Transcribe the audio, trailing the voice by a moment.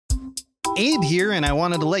Abe here, and I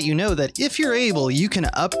wanted to let you know that if you're able, you can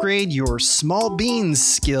upgrade your small beans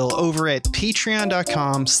skill over at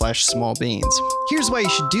patreon.com/smallbeans. Here's why you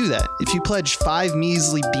should do that. If you pledge 5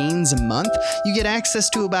 measly beans a month, you get access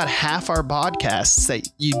to about half our podcasts that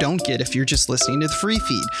you don't get if you're just listening to the free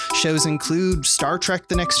feed. Shows include Star Trek: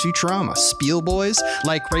 The Next Futurama, Spiel Boys,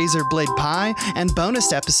 Like Razor Blade Pie, and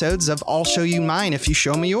bonus episodes of I'll Show You Mine If You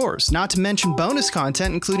Show Me Yours. Not to mention bonus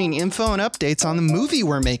content including info and updates on the movie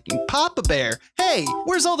we're making, Papa Bear. Hey,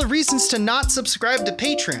 where's all the reasons to not subscribe to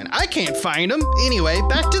Patreon? I can't find them. Anyway,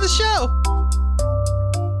 back to the show.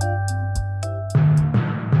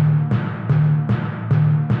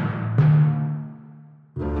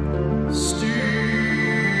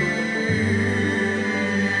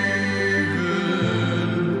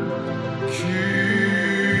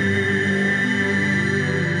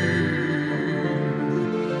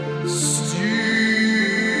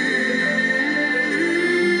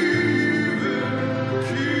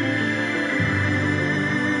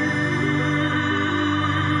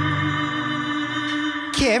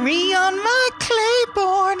 Carry on my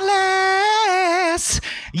Claiborne lass.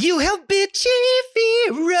 You have bitchy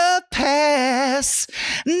Vera pass.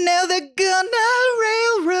 Now they're gonna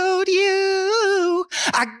railroad you.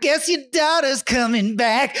 I guess your daughter's coming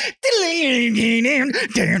back.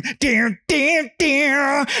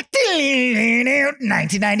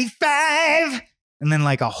 1995. And then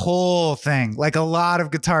like a whole thing, like a lot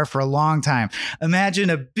of guitar for a long time.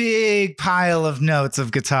 Imagine a big pile of notes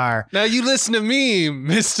of guitar. Now you listen to me,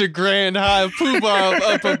 Mr. Grand High Poobah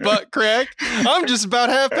up a butt crack. I'm just about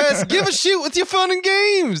half past. Give a shoot with your fun and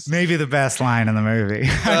games. Maybe the best line in the movie.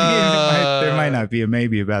 There might not be a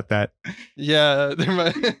maybe about that. Yeah, there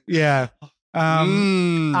might. Yeah.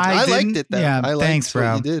 I liked it though. Yeah, I liked thanks,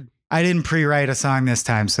 bro. what you did. I didn't pre-write a song this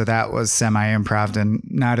time, so that was semi-improv and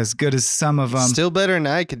not as good as some of them. Still better than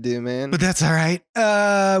I could do, man. But that's all right.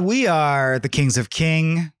 We are the Kings of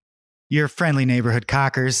King, your friendly neighborhood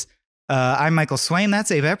cockers. I'm Michael Swain.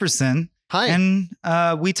 That's Abe Epperson. Hi. And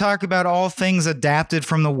we talk about all things adapted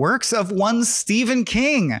from the works of one Stephen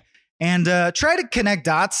King and try to connect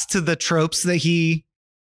dots to the tropes that he...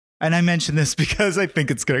 And I mention this because I think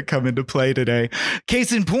it's going to come into play today.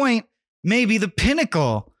 Case in point, maybe the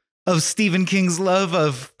pinnacle of Stephen King's love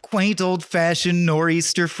of quaint old-fashioned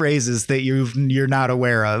nor'easter phrases that you're not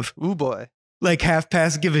aware of. Ooh, boy. Like half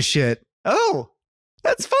past give a shit. Oh,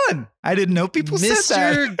 that's fun. I didn't know people said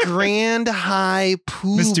that. Mr. Grand High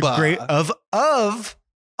Poobah. Mr. Great of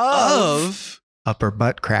upper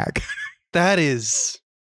butt crack. That is...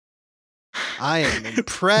 I am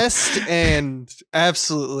impressed and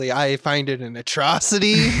absolutely, I find it an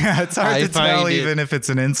atrocity. Yeah, it's hard to tell even if it's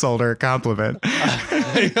an insult or a compliment.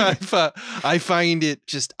 I find it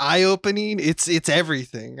just eye-opening. It's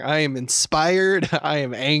everything. I am inspired. I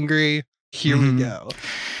am angry. Here we go.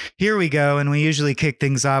 Here we go. And we usually kick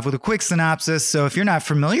things off with a quick synopsis. So if you're not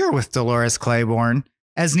familiar with Dolores Claiborne,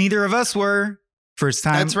 as neither of us were, first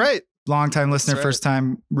time. That's right. Long-time listener,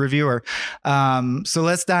 first-time reviewer. So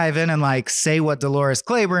let's dive in and say what Dolores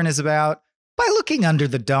Claiborne is about by looking under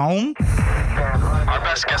the dome. Our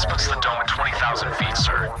best guess puts the dome at 20,000 feet,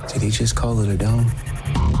 sir. Did he just call it a dome?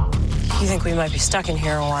 You think we might be stuck in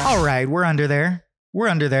here a while? All right, we're under there. We're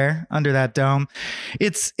under there, under that dome.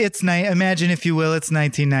 It's imagine, if you will, it's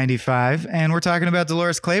 1995, and we're talking about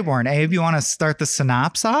Dolores Claiborne. Abe, you want to start the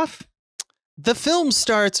synopsis off? The film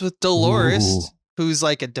starts with Dolores, who's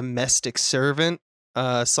like a domestic servant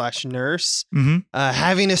slash nurse,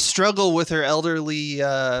 having a struggle with her elderly,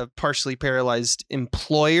 partially paralyzed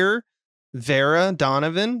employer, Vera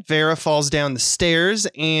Donovan. Vera falls down the stairs,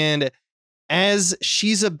 and as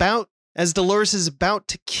Dolores is about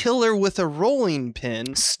to kill her with a rolling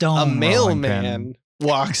pin, a mailman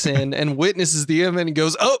walks in and witnesses the event and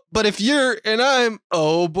goes, "Oh, but if you're and I'm,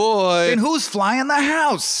 oh boy, then who's flying the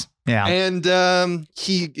house?" Yeah. And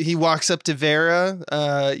he walks up to Vera.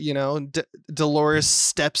 Dolores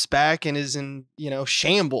steps back and is in,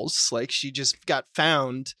 shambles. Like she just got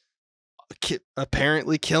found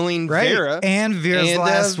apparently killing Vera. And Vera's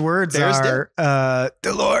last words are,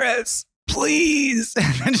 Dolores, please.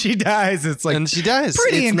 And then she dies. And she dies.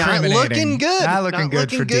 Pretty incriminating. Not looking good. Not looking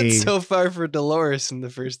good for D. So far for Dolores in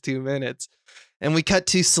the first 2 minutes. And we cut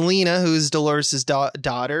to Selena, who's Dolores'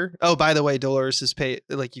 daughter. Oh, by the way, Dolores is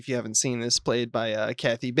if you haven't seen this, played by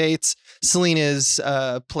Kathy Bates. Selena is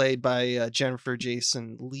played by Jennifer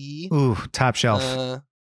Jason Leigh. Ooh, top shelf.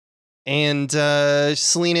 And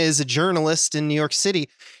Selena is a journalist in New York City.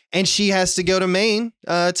 And she has to go to Maine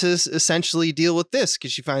to essentially deal with this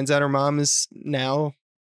because she finds out her mom is now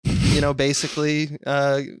basically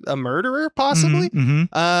a murderer, possibly.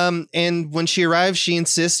 And when she arrives, she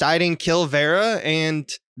insists, I didn't kill Vera,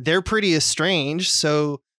 and they're pretty estranged.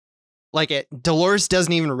 So Dolores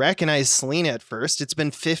doesn't even recognize Selena at first. It's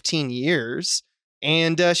been 15 years.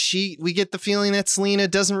 And we get the feeling that Selena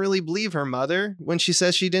doesn't really believe her mother when she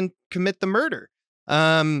says she didn't commit the murder.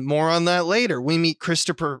 More on that later. We meet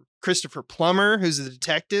Christopher Plummer, who's a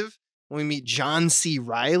detective. We meet John C.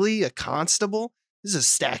 Reilly, a constable. This is a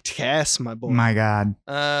stacked cast, my boy. My God.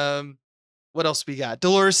 What else we got?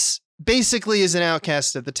 Dolores basically is an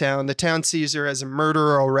outcast of the town. The town sees her as a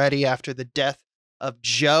murderer already after the death of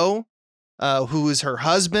Joe, who is her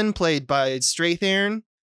husband, played by Strathairn.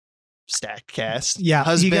 Stacked cast. Yeah,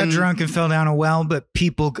 husband, he got drunk and fell down a well, but the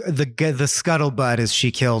scuttlebutt is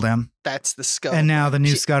she killed him. That's the scuttlebutt. And now the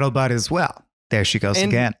new scuttlebutt as well. There she goes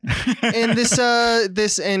again. And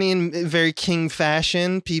this in very King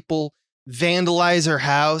fashion, people vandalize her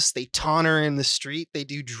house. They taunt her in the street. They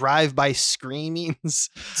do drive-by screamings.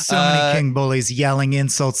 So many King bullies yelling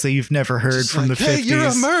insults that you've never heard from the 50s. Hey, you're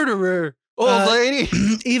a murderer, old lady.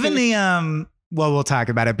 Even the well, we'll talk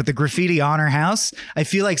about it, but the graffiti on her house, I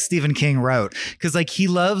feel like Stephen King wrote, because he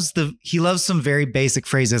loves some very basic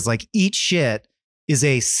phrases, like eat shit is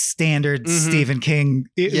a standard Stephen King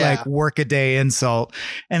work-a-day insult.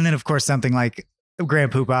 And then of course something like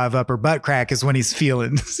Grand Poopah of upper butt crack is when he's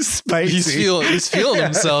feeling spicy. He's feeling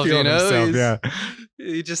himself, Yeah.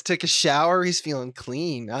 He just took a shower. He's feeling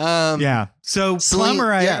clean. So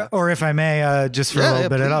Plummer, or if I may, just for a little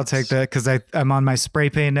bit, please. I'll take that because I'm on my spray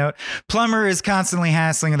paint note. Plummer is constantly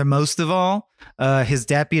hassling her most of all. His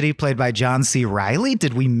deputy, played by John C. Reilly,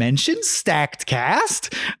 did we mention stacked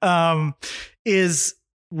cast? Is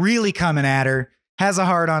really coming at her, has a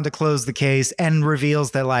hard on to close the case, and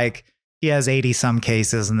reveals that he has 80 some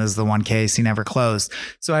cases and this is the one case he never closed.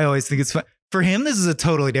 So I always think it's fun. For him, this is a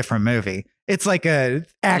totally different movie. It's like a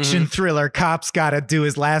action thriller. Cop's got to do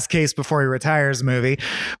his last case before he retires movie.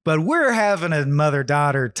 But we're having a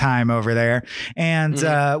mother-daughter time over there. And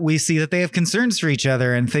we see that they have concerns for each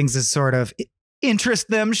other and things that sort of interest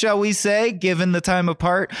them, shall we say, given the time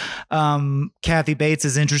apart. Kathy Bates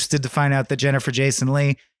is interested to find out that Jennifer Jason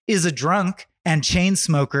Leigh is a drunk and chain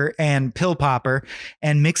smoker and pill popper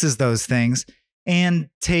and mixes those things and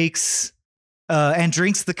takes and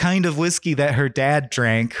drinks the kind of whiskey that her dad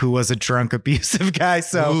drank, who was a drunk, abusive guy.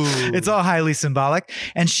 So it's all highly symbolic.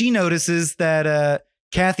 And she notices that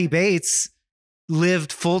Kathy Bates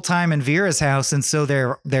lived full time in Vera's house. And so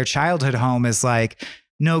their childhood home is like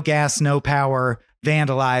no gas, no power,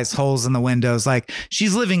 vandalized, holes in the windows. Like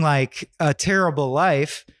she's living like a terrible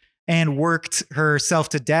life and worked herself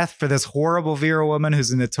to death for this horrible Vera woman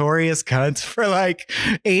who's a notorious cunt for like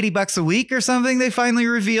 $80 a week or something. They finally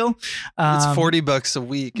reveal it's $40 a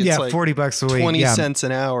week. It's like $40 a week, 20 cents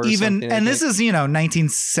an hour. Even, and this is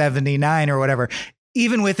 1979 or whatever.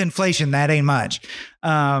 Even with inflation, that ain't much.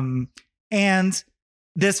 And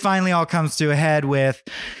this finally all comes to a head with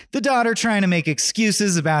the daughter trying to make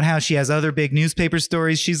excuses about how she has other big newspaper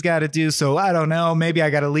stories she's got to do. So I don't know. Maybe I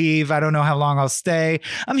got to leave. I don't know how long I'll stay.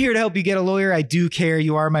 I'm here to help you get a lawyer. I do care.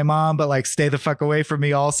 You are my mom, but stay the fuck away from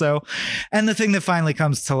me also. And the thing that finally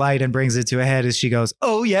comes to light and brings it to a head is she goes,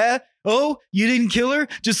 oh yeah. Oh, you didn't kill her?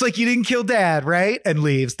 Just like you didn't kill dad, right? And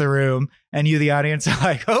leaves the room. And you, the audience, are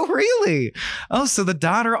like, oh, really? Oh, so the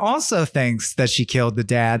daughter also thinks that she killed the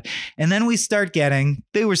dad. And then we start getting,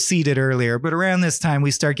 they were seated earlier, but around this time we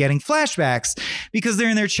start getting flashbacks because they're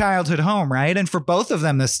in their childhood home, right? And for both of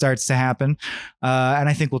them, this starts to happen. And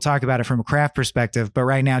I think we'll talk about it from a craft perspective. But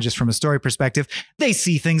right now, just from a story perspective, they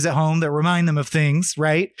see things at home that remind them of things,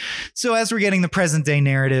 right? So as we're getting the present day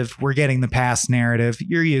narrative, we're getting the past narrative.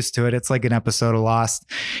 You're used to it. It's like an episode of Lost.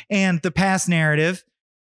 And the past narrative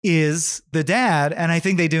is the dad. And I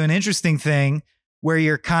think they do an interesting thing where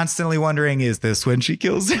you're constantly wondering, is this when she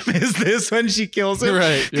kills him? Is this when she kills him?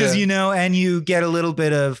 Right. Because, and you get a little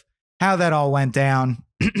bit of how that all went down.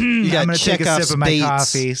 I'm going to take a sip of my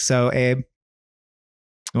coffee. So, Abe,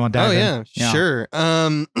 you want to dive in? Yeah, sure.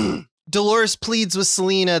 Dolores pleads with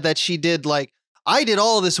Selena that she did I did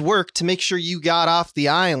all this work to make sure you got off the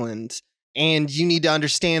island. And you need to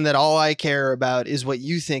understand that all I care about is what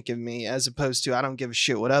you think of me, as opposed to I don't give a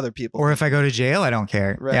shit what other people or think. If I go to jail, I don't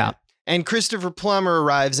care. Right. Yeah. And Christopher Plummer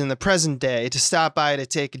arrives in the present day to stop by to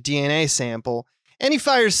take a DNA sample. And he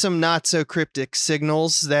fires some not so cryptic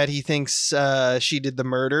signals that he thinks she did the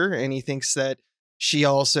murder. And he thinks that she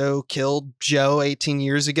also killed Joe 18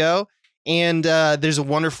 years ago. And there's a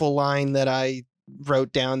wonderful line that I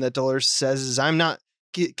wrote down that Dolores says is I'm not,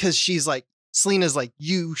 because she's like, Selena's like,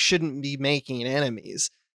 you shouldn't be making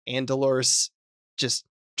enemies. And Dolores, just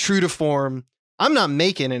true to form, I'm not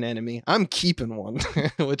making an enemy. I'm keeping one,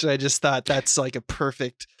 which I just thought that's like a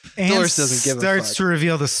perfect. And Dolores doesn't give a fuck. Starts to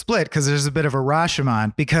reveal the split because there's a bit of a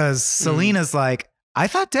Rashomon because Selena's like, I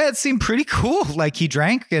thought Dad seemed pretty cool. Like he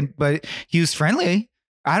drank, but he was friendly.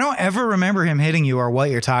 I don't ever remember him hitting you or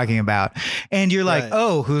what you're talking about. And you're like,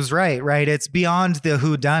 oh, who's right? Right. It's beyond the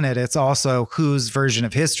who done it. It's also whose version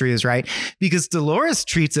of history is right. Because Dolores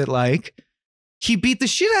treats it like he beat the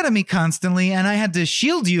shit out of me constantly and I had to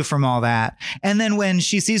shield you from all that. And then when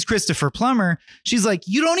she sees Christopher Plummer, she's like,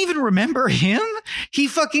 you don't even remember him? He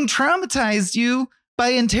fucking traumatized you by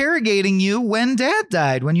interrogating you when Dad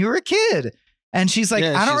died, when you were a kid. And she's like,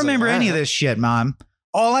 I don't remember any of this shit, Mom.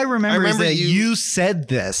 All I remember is that you said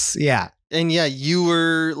this. Yeah. And yeah, you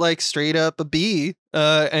were like straight up a B.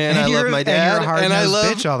 And I love my dad. And you're a hard-nosed I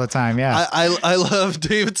love bitch all the time. Yeah. I love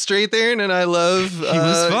David Strathairn and I love he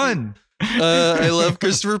was fun. I love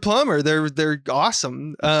Christopher Plummer. They're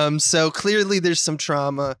awesome. So clearly there's some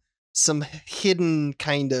trauma, some hidden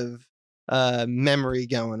kind of memory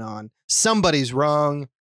going on. Somebody's wrong.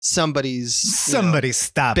 Somebody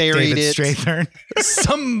stop David it. Strathairn.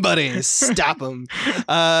 Somebody stop him.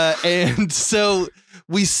 And so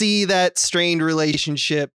we see that strained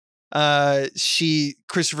relationship.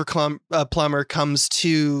 Christopher Plummer comes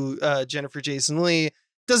to Jennifer Jason Leigh,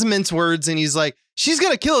 doesn't mince words, and he's like, she's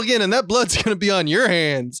gonna kill again, and that blood's gonna be on your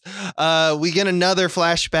hands. We get another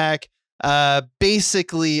flashback,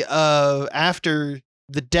 basically after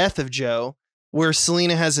the death of Joe, where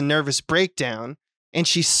Selena has a nervous breakdown. And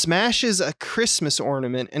she smashes a Christmas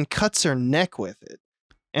ornament and cuts her neck with it.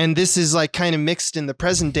 And this is like kind of mixed in the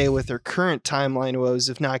present day with her current timeline woes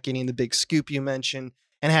of not getting the big scoop you mentioned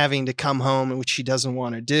and having to come home, which she doesn't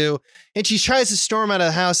want to do. And she tries to storm out of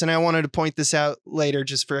the house. And I wanted to point this out later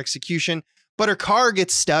just for execution. But her car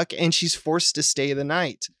gets stuck and she's forced to stay the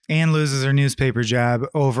night. Anne loses her newspaper job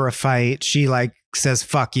over a fight. She says,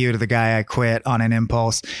 fuck you to the guy I quit on an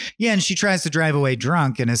impulse. Yeah. And she tries to drive away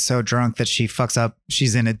drunk and is so drunk that she fucks up.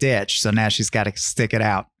 She's in a ditch. So now she's got to stick it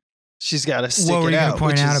out. She's got to stick it out. What were you going to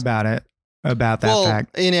point out about it? About that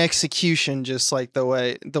fact? In execution, just like the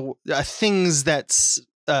way things that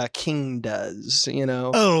King does,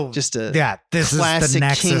 just this is the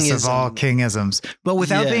nexus of all Kingisms, but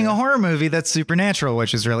without being a horror movie that's supernatural,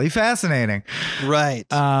 which is really fascinating. Right.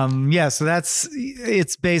 So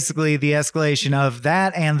it's basically the escalation of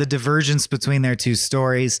that and the divergence between their two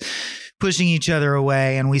stories, pushing each other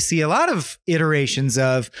away. And we see a lot of iterations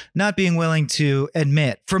of not being willing to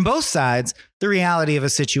admit from both sides the reality of a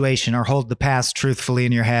situation or hold the past truthfully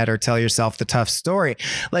in your head or tell yourself the tough story.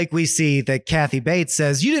 Like we see that Kathy Bates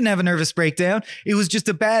says, you didn't have a nervous breakdown. It was just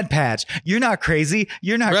a bad patch. You're not crazy.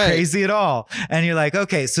 You're not crazy at all. And you're like,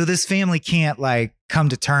 okay, so this family can't come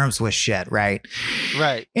to terms with shit. Right.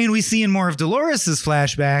 Right. And we see in more of Dolores's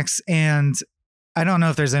flashbacks, and I don't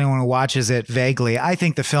know if there's anyone who watches it vaguely. I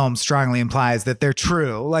think the film strongly implies that they're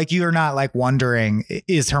true. Like you're not wondering,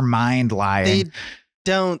 is her mind lying? They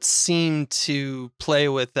don't seem to play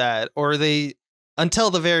with that, or until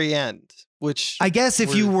the very end, which I guess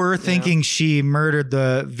if you were thinking she murdered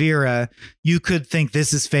the Vera, you could think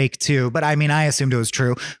this is fake too. But I mean, I assumed it was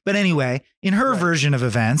true. But anyway, in her version of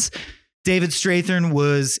events, David Strathairn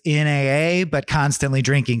was in AA, but constantly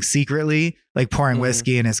drinking secretly, pouring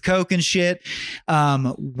whiskey in his Coke and shit.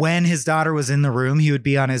 When his daughter was in the room, he would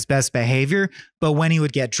be on his best behavior. But when he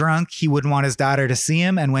would get drunk, he wouldn't want his daughter to see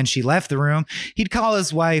him. And when she left the room, he'd call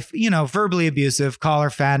his wife, verbally abusive, call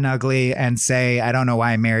her fat and ugly and say, I don't know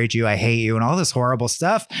why I married you. I hate you, and all this horrible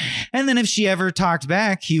stuff. And then if she ever talked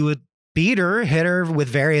back, he would beat her, hit her with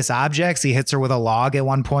various objects. He hits her with a log at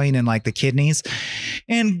one point in the kidneys.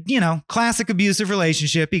 And, classic abusive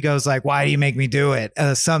relationship. He goes why do you make me do it?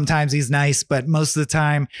 Sometimes he's nice, but most of the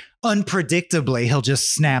time, unpredictably, he'll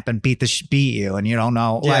just snap and beat you. And you don't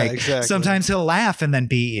know, exactly. Sometimes he'll laugh and then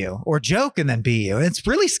beat you or joke and then beat you. It's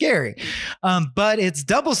really scary. But it's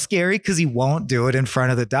double scary because he won't do it in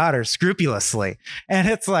front of the daughter scrupulously. And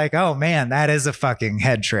it's oh man, that is a fucking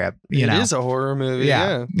head trip. It is a horror movie.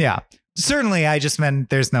 Yeah. Certainly, I just meant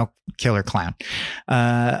there's no killer clown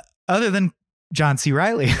other than John C.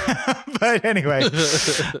 Reilly. But anyway,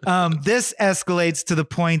 this escalates to the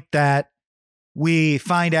point that we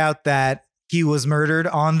find out that he was murdered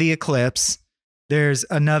on the eclipse. There's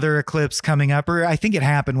another eclipse coming up, or I think it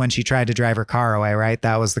happened when she tried to drive her car away, right?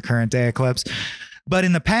 That was the current day eclipse. But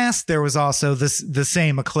in the past, there was also the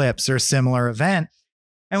same eclipse or similar event.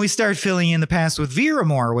 And we start filling in the past with Vera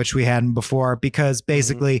more, which we hadn't before, because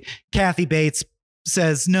basically Kathy Bates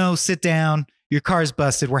says, no, sit down. Your car's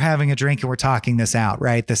busted. We're having a drink and we're talking this out,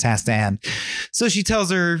 right? This has to end. So she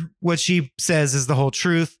tells her what she says is the whole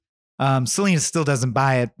truth. Selena still doesn't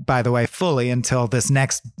buy it, by the way, fully until this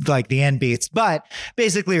next, like the end beats. But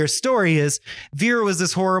basically her story is Vera was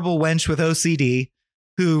this horrible wench with OCD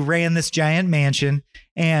who ran this giant mansion,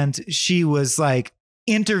 and she was like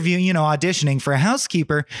interviewing, auditioning for a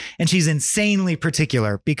housekeeper, and she's insanely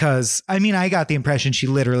particular because, I mean, I got the impression she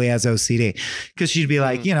literally has OCD because she'd be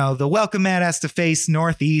like, the welcome mat has to face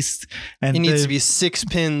northeast, and it needs to be 6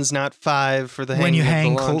 pins, not 5 for the hanging when you of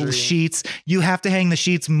hang the laundry. cold sheets, you have to hang the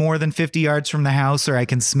sheets more than 50 yards from the house or I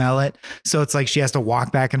can smell it. So it's like she has to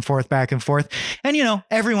walk back and forth, and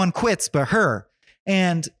everyone quits but her.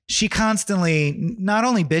 And she constantly not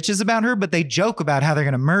only bitches about her, but they joke about how they're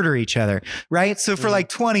going to murder each other. Right. So for like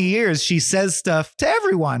 20 years, she says stuff to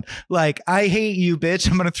everyone like, I hate you, bitch.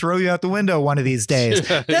 I'm going to throw you out the window one of these days.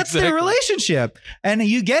 Yeah, That's their relationship. And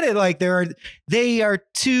you get it. Like they are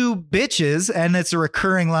two bitches. And it's a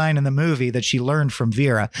recurring line in the movie that she learned from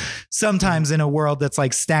Vera. Sometimes in a world that's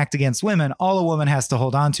like stacked against women, all a woman has to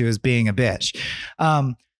hold on to is being a bitch.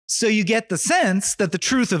 So you get the sense that the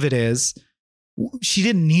truth of it is, she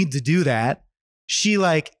didn't need to do that. She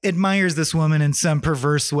like admires this woman in some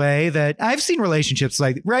perverse way that I've seen relationships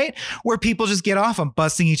like, right, where people just get off on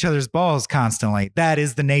busting each other's balls constantly. That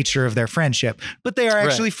is the nature of their friendship, but they are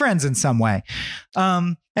actually friends in some way.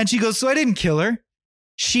 And she goes, so I didn't kill her.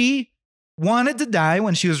 She wanted to die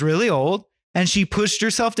when she was really old, and she pushed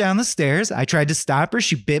herself down the stairs. I tried to stop her.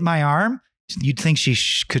 She bit my arm. You'd think she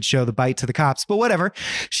could show the bite to the cops, but whatever.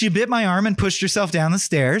 She bit my arm and pushed herself down the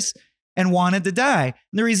stairs and wanted to die.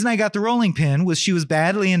 And the reason I got the rolling pin was she was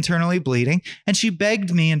badly internally bleeding, and she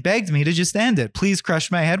begged me to just end it. Please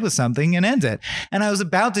crush my head with something and end it. And I was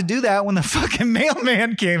about to do that when the fucking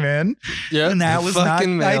mailman came in. Yeah, and that was not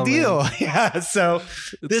ideal. Yeah. So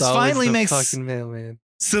this finally makes fucking mailman.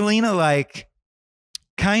 Selena like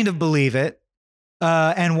kind of believe it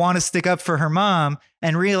and want to stick up for her mom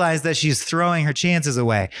and realize that she's throwing her chances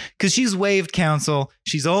away because she's waived counsel.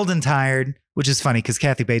 She's old and tired. Which is funny because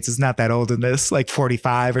Kathy Bates is not that old in this, like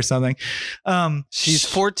 45 or something. She's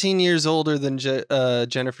 14 years older than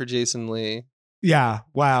Jennifer Jason Leigh. Yeah.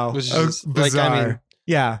 Wow. Which is bizarre. Like, I mean,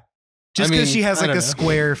 yeah. Just because she has like a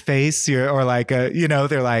square face or like a,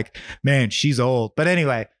 they're like, man, she's old. But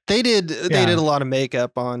anyway. They did a lot of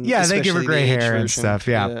makeup on. Yeah. They give her gray hair version. and stuff.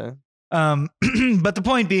 Yeah. But the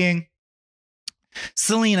point being,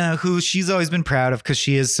 Selena, who she's always been proud of because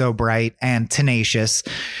she is so bright and tenacious,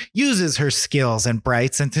 uses her skills and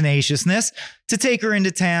brights and tenaciousness to take her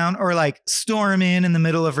into town or like storm in the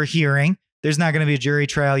middle of her hearing. There's not going to be a jury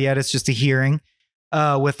trial yet. It's just a hearing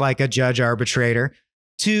with like a judge arbitrator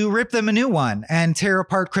to rip them a new one and tear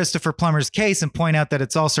apart Christopher Plummer's case and point out that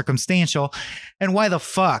it's all circumstantial. And why the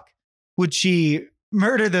fuck would she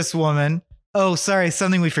murder this woman? Oh, sorry.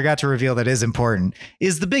 Something we forgot to reveal that is important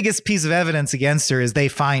is the biggest piece of evidence against her is they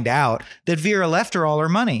find out that Vera left her all her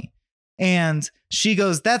money. And she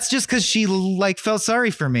goes, that's just because she like felt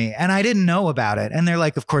sorry for me. And I didn't know about it. And they're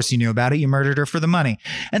like, of course you knew about it. You murdered her for the money.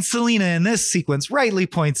 And Selena in this sequence rightly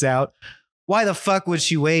points out, why the fuck would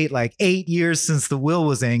she wait like 8 years since the will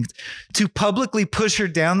was inked to publicly push her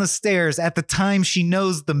down the stairs at the time she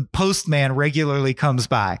knows the postman regularly comes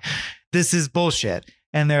by? This is bullshit.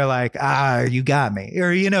 And they're like, you got me.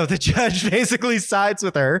 Or, the judge basically sides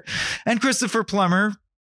with her. And Christopher Plummer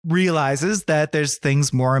realizes that there's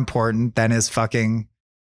things more important than his fucking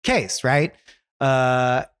case, right?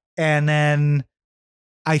 And then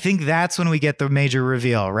I think that's when we get the major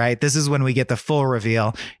reveal, right? This is when we get the full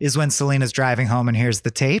reveal, is when Selena's driving home and here's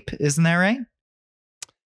the tape. Isn't that right?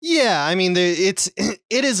 Yeah, I mean, it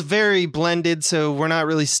is very blended, so we're not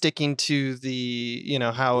really sticking to the,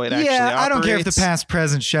 how it actually operates. Yeah, I don't care if the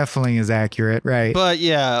past-present shuffling is accurate, right? But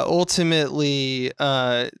yeah, ultimately,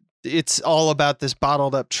 it's all about this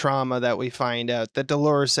bottled-up trauma that we find out that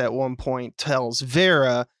Dolores at one point tells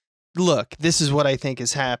Vera, look, this is what I think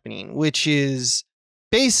is happening, which is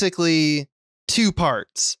basically 2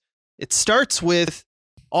 parts. It starts with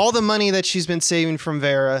all the money that she's been saving from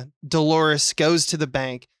Vera. Dolores goes to the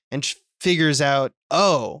bank and figures out,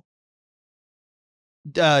 David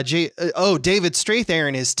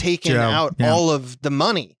Strathairn has taken out all of the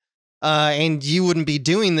money. And you wouldn't be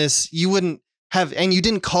doing this. You wouldn't have, and you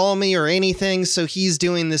didn't call me or anything. So he's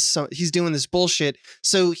doing this. He's doing this bullshit.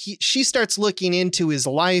 So she starts looking into his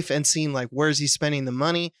life and seeing like, where's he spending the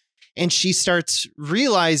money? And she starts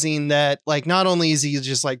realizing that, like, not only is he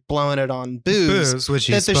just like blowing it on booze, which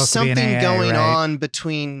that there's something AA, going right? on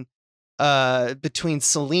between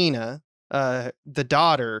Selena, the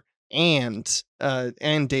daughter, and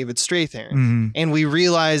David Strathairn. Mm-hmm. And we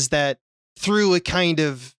realize that through a kind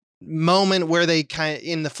of moment where they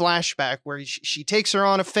in the flashback where she takes her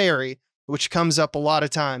on a ferry which comes up a lot of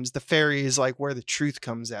times. The ferry is like where the truth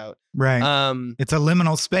comes out. Right. It's a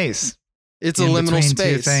liminal space. It's a liminal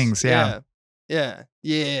space. Two things. Yeah.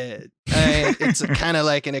 It's kind of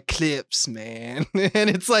like an eclipse, man. And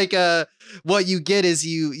it's like what you get is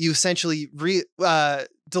you essentially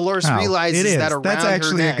Dolores realizes that around that's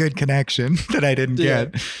actually her neck, a good connection that I didn't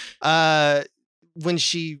get. When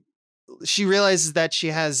she realizes that she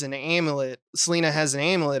has an amulet, Selena has an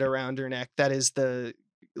amulet around her neck that is the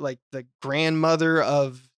grandmother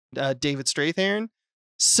of David Strathairn.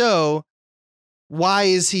 So why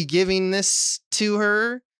is he giving this to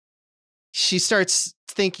her? She starts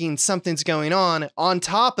thinking something's going on. On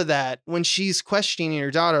top of that, when she's questioning her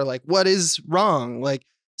daughter, like, what is wrong? Like,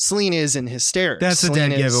 Selena is in hysterics. That's a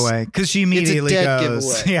dead giveaway because she immediately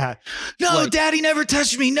goes, yeah, no, like, daddy never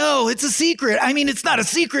touched me. No, it's a secret. I mean, it's not a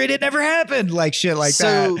secret. It never happened. Like shit like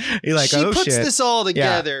so that. You're like, she puts shit. this all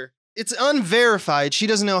together. Yeah. It's unverified. She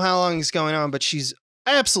doesn't know how long it's going on, but she's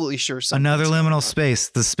absolutely sure something. Another liminal space,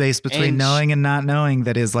 the space between knowing and not knowing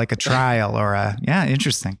that is like a trial or a,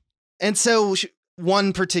 interesting. And so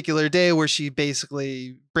one particular day where she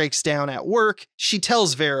basically breaks down at work, she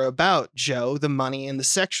tells Vera about Joe, the money and the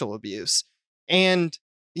sexual abuse. And,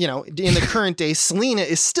 in the current day, Selena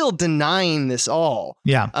is still denying this all.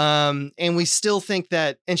 Yeah. And we still think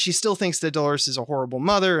and she still thinks that Dolores is a horrible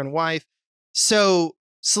mother and wife. So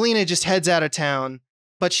Selena just heads out of town,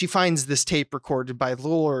 but she finds this tape recorded by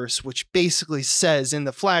Dolores, which basically says in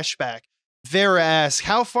the flashback, Vera asks,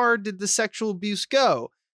 how far did the sexual abuse go?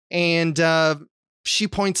 And she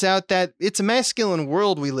points out that it's a masculine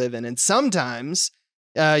world we live in. And sometimes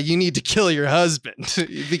you need to kill your husband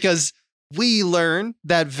because we learn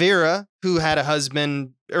that Vera, who had a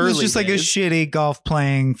husband early, was just like a shitty golf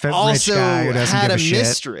playing rich also guy who doesn't had give a shit.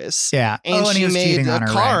 mistress. Yeah. And he she was made cheating on a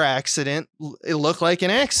her, car right? accident. It looked like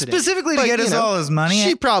an accident. Specifically to get us all his money.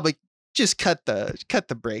 She probably just cut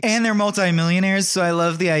the brakes. And they're multimillionaires. So I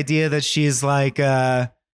love the idea that she's like,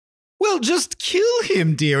 well, just kill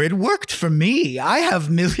him, dear. It worked for me. I have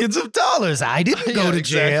millions of dollars. I didn't go to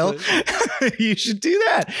jail. You should do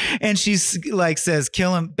that. And she's like says,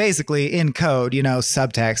 kill him, basically in code,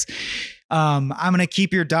 subtext. I'm going to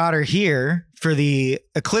keep your daughter here for the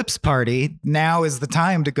eclipse party. Now is the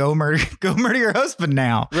time to go murder your husband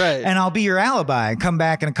now. Right. And I'll be your alibi. Come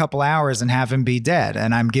back in a couple hours and have him be dead.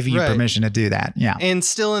 And I'm giving you permission to do that. Yeah. And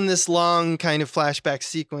still in this long kind of flashback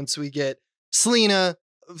sequence, we get Selena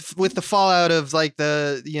with the fallout of like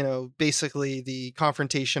basically the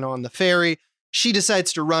confrontation on the ferry. She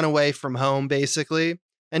decides to run away from home, basically.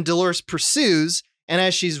 And Dolores pursues. And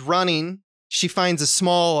as she's running, she finds a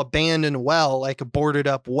small abandoned well, like a boarded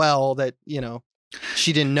up well that,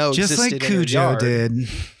 she didn't know just existed. Just like Cujo did.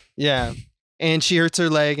 Yeah. And she hurts her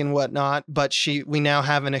leg and whatnot, but we now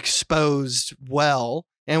have an exposed well.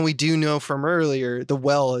 And we do know from earlier the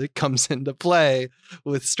well comes into play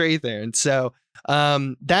with Strathairn. So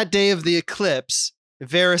that day of the eclipse,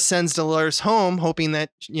 Vera sends Dolores home, hoping that,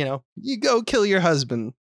 you go kill your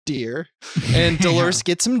husband, dear. And Dolores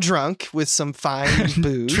gets him drunk with some fine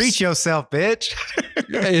booze. Treat yourself, bitch.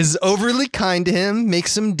 Is overly kind to him,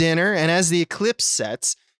 makes him dinner. And as the eclipse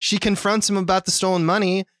sets, she confronts him about the stolen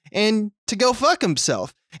money and to go fuck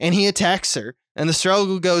himself. And he attacks her. And the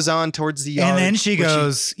struggle goes on towards the yard. And then she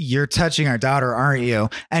goes, you're touching our daughter, aren't you?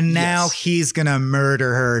 And now he's going to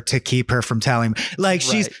murder her to keep her from telling. Like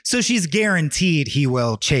she's guaranteed he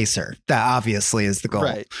will chase her. That obviously is the goal.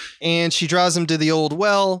 Right. And she draws him to the old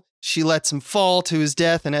well. She lets him fall to his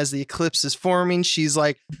death. And as the eclipse is forming, she's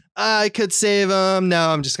like, I could save him.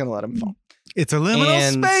 No, I'm just going to let him fall. It's a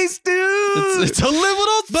liminal space, dude. It's a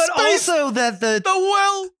liminal space. But also that the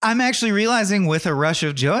well. I'm actually realizing with a rush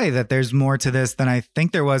of joy that there's more to this than I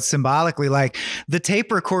think there was symbolically. Like the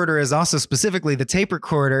tape recorder is also specifically the tape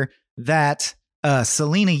recorder that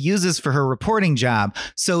Selena uses for her reporting job.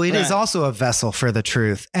 So it is also a vessel for the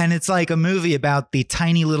truth. And it's like a movie about the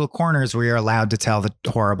tiny little corners where you're allowed to tell the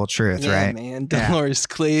horrible truth, right? Man, Dolores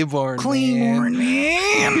Claiborne.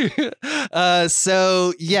 Man.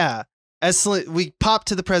 So yeah. As we pop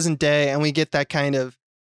to the present day and we get that kind of,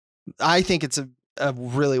 I think it's a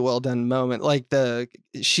really well done moment. Like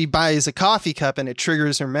she buys a coffee cup and it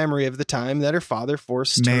triggers her memory of the time that her father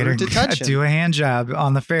forced her to touch him. Do a hand job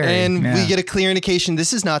on the ferry. And we get a clear indication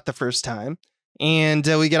this is not the first time. And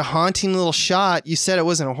we get a haunting little shot. You said it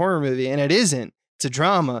wasn't a horror movie, and it isn't. It's a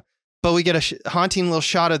drama. But we get a haunting little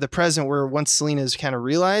shot of the present where once Selena's kind of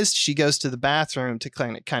realized, she goes to the bathroom to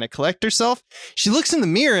kind of collect herself. She looks in the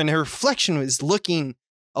mirror and her reflection is looking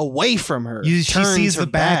away from her. She sees the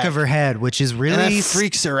back of her head, which is really and that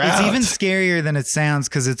freaks her out. It's even scarier than it sounds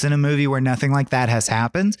because it's in a movie where nothing like that has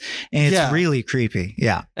happened, and it's really creepy.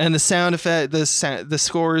 Yeah, and the sound effect, the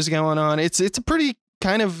score is going on. It's a pretty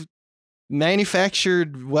kind of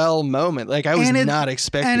manufactured moment. Like I was not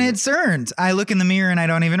expecting, and it's earned. I look in the mirror and I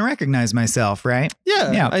don't even recognize myself. Right?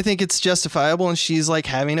 Yeah. I think it's justifiable, and she's like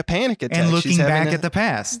having a panic attack and looking back at the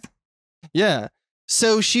past. Yeah.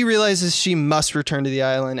 So she realizes she must return to the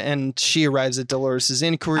island, and she arrives at Dolores'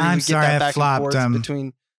 inquiry. I'm sorry, I flopped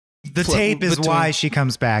between. The tape is why she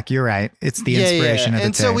comes back. You're right. It's the inspiration of the tape.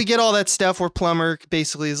 And so we get all that stuff where Plummer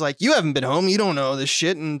basically is like, you haven't been home. You don't know this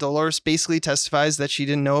shit. And Dolores basically testifies that she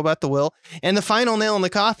didn't know about the will. And the final nail in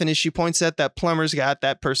the coffin is she points out that Plummer's got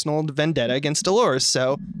that personal vendetta against Dolores.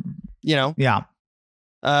 So, Yeah.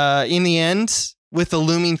 In the end, with the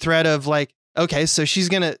looming threat of like, okay, so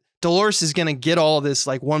Dolores is going to get all this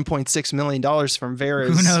like $1.6 million from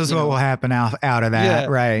Vera's. Who knows what will happen out of that,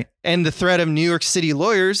 right? And the threat of New York City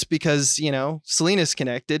lawyers because, Selena's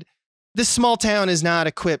connected. This small town is not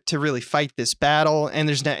equipped to really fight this battle, and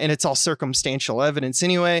it's all circumstantial evidence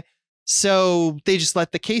anyway. So they just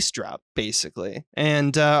let the case drop, basically.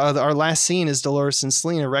 And our last scene is Dolores and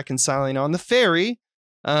Selena reconciling on the ferry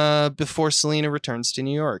before Selena returns to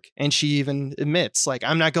New York. And she even admits, like,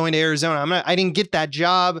 I'm not going to Arizona. I didn't get that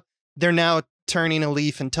job. They're now turning a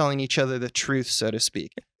leaf and telling each other the truth, so to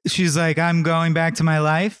speak. She's like, I'm going back to my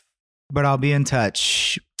life, but I'll be in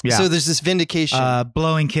touch. Yeah. So there's this vindication.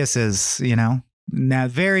 Blowing kisses, Now,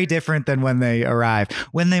 very different than when they arrived.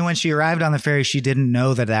 When she arrived on the ferry, she didn't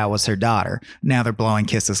know that was her daughter. Now they're blowing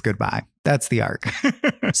kisses goodbye. That's the arc.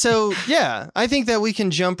 So, yeah, I think that we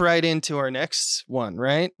can jump right into our next one,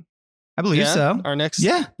 right? I believe so. Our next.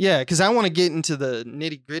 Yeah. Yeah, because I want to get into the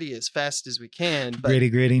nitty gritty as fast as we can. But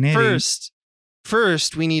gritty, nitty.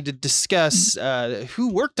 First, we need to discuss who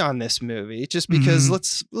worked on this movie, just because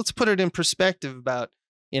let's put it in perspective about,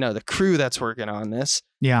 the crew that's working on this.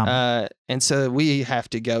 Yeah. And so we have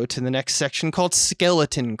to go to the next section called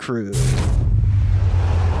Skeleton Crew.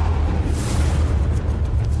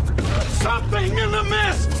 Something in the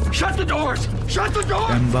mist! Shut the doors! Shut the doors!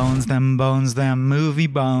 Them bones, them movie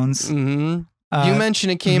bones. Mm-hmm. You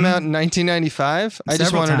mentioned it came out in 1995. I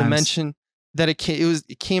just wanted to mention that it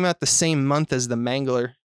came out the same month as The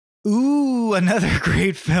Mangler. Ooh, another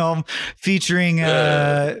great film featuring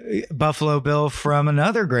Buffalo Bill from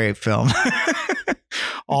another great film.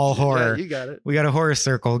 All horror. Yeah, you got it. We got a horror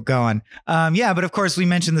circle going. But of course we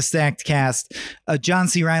mentioned the stacked cast. John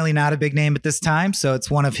C. Reilly, not a big name at this time, so it's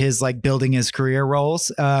one of his like building his career roles.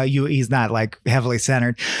 He's not like heavily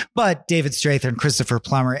centered, but David Strathairn, Christopher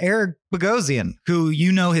Plummer, Eric Bogosian, who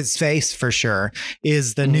his face for sure,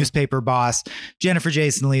 is the newspaper boss. Jennifer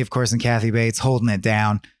Jason Leigh, of course, and Kathy Bates holding it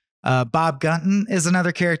down. Bob Gunton is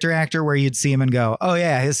another character actor where you'd see him and go, oh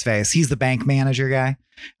yeah, his face. He's the bank manager guy.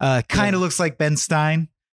 Kind of looks like Ben Stein.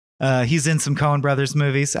 He's in some Coen Brothers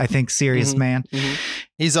movies. I think Serious Man. Mm-hmm.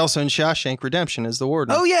 He's also in Shawshank Redemption as the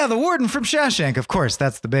warden. Oh yeah, the warden from Shawshank. Of course,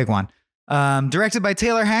 that's the big one. Directed by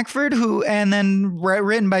Taylor Hackford, and then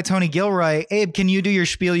written by Tony Gilroy. Abe, can you do your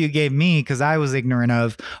spiel you gave me? Because I was ignorant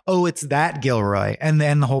of, it's that Gilroy, and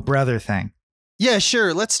then the whole brother thing. Yeah,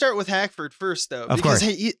 sure. Let's start with Hackford first, though. Of course.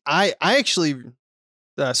 I actually,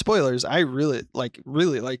 spoilers, I really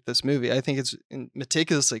like this movie. I think it's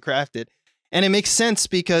meticulously crafted. And it makes sense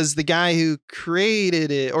because the guy who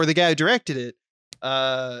created it, or the guy who directed it,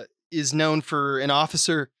 is known for An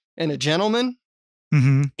Officer and a Gentleman,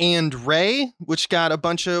 and Ray, which got a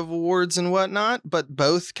bunch of awards and whatnot, but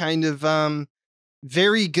both kind of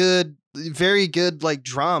very good like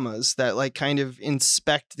dramas that like kind of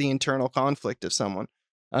inspect the internal conflict of someone.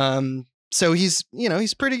 So he's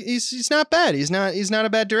not bad. He's not a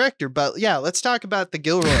bad director. But yeah, let's talk about the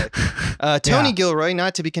Gilroy. Tony Gilroy,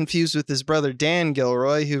 not to be confused with his brother Dan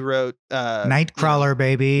Gilroy, who wrote Nightcrawler,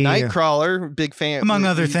 baby. Nightcrawler, big fan. Among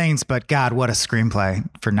other things, but God, what a screenplay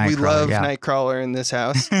for Nightcrawler. We love Nightcrawler in this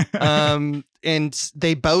house. And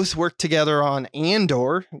they both worked together on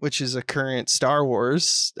Andor, which is a current Star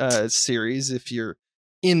Wars series, if you're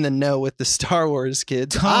in the know with the Star Wars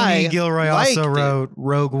kids. Tony Gilroy also wrote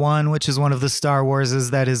Rogue One, which is one of the Star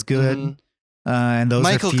Warses that is good. And those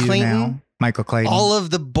Michael are few Clayton, now. Michael Clayton. All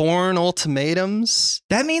of the Bourne Ultimatums.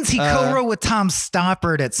 That means he co-wrote with Tom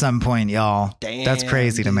Stoppard at some point, y'all. Damn, that's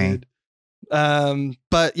crazy to me.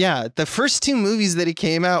 But yeah, the first two movies that he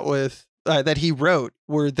came out with, that he wrote,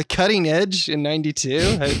 were The Cutting Edge in '92.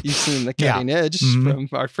 You've seen The Cutting Edge from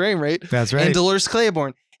our frame rate. That's right. And Dolores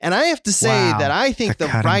Claiborne. And I have to say that I think the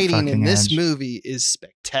writing in this movie is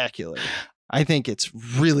spectacular. I think it's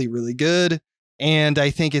really, really good. And I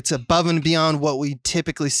think it's above and beyond what we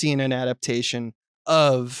typically see in an adaptation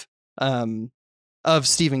of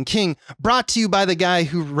Stephen King, brought to you by the guy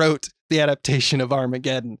who wrote the adaptation of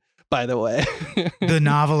Armageddon, by the way. The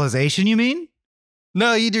novelization, you mean?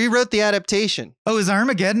 No, he wrote the adaptation. Oh, is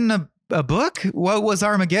Armageddon a book? What was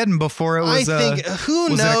Armageddon before it was? I think who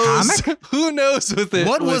was knows? It a comic? Who knows with it?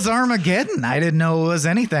 What was Armageddon? I didn't know it was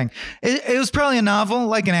anything. It was probably a novel,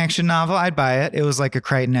 like an action novel. I'd buy it. It was like a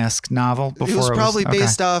Crichton-esque novel. Before it was probably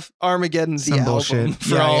based off Armageddon, the album. Bullshit.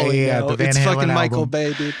 For all we know. The Van It's Halen fucking album. Michael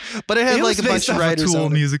Bay, dude. But it had like a bunch of writers Tool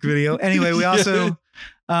on it. music video. Anyway, we also,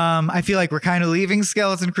 I feel like we're kind of leaving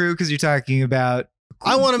Skeleton Crew because you're talking about.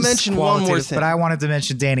 I want to mention one more thing. But I wanted to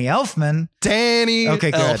mention Danny Elfman. Okay,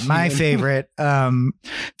 good. Elfman. My favorite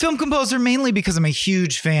film composer, mainly because I'm a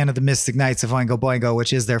huge fan of the Mystic Knights of Oingo Boingo,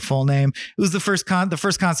 which is their full name. It was the first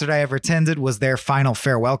concert I ever attended was their final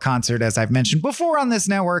farewell concert, as I've mentioned before on this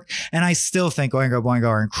network. And I still think Oingo Boingo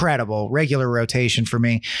are incredible. Regular rotation for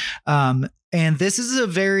me. And this is a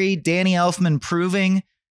very Danny Elfman proving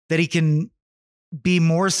that he can be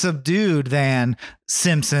more subdued than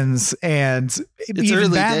Simpsons and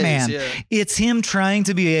even Batman. Days, yeah. It's him trying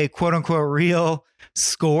to be a quote unquote real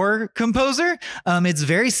score composer. It's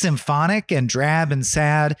very symphonic and drab and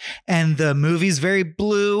sad, and the movie's very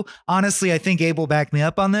blue. Honestly, I think Abe will back me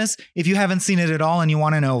up on this. If you haven't seen it at all and you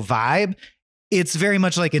want to know vibe, it's very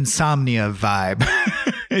much like Insomnia vibe.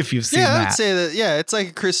 If you've seen that. Yeah, I'd say that. Yeah, it's like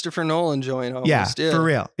a Christopher Nolan joint almost. Yeah, for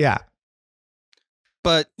real. Yeah.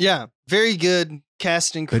 But yeah, very good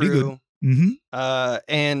cast and crew. Mm-hmm.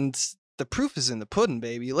 And the proof is in the pudding,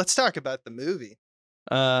 baby. Let's talk about the movie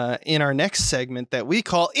in our next segment that we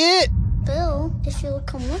call It. Bill, if you'll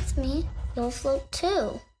come with me, you'll float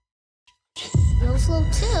too. You'll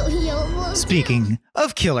float too. You'll float Speaking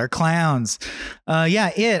of killer clowns,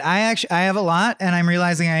 It. I have a lot, and I'm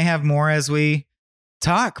realizing I have more as we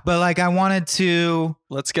talk. But like, I wanted to.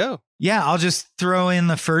 Let's go. Yeah, I'll just throw in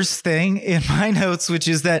the first thing in my notes, which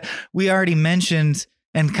is that we already mentioned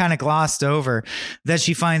and kind of glossed over that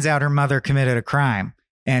she finds out her mother committed a crime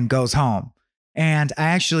and goes home. And I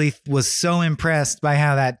actually was so impressed by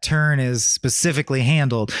how that turn is specifically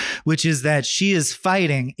handled, which is that she is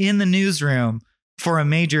fighting in the newsroom for a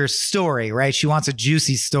major story, right? She wants a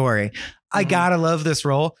juicy story. I gotta love this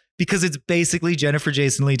role, because it's basically Jennifer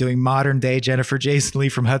Jason Leigh doing modern day Jennifer Jason Leigh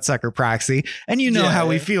from Hudsucker Proxy. And you know how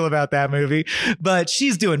we feel about that movie. But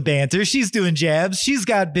she's doing banter. She's doing jabs. She's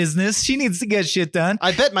got business. She needs to get shit done.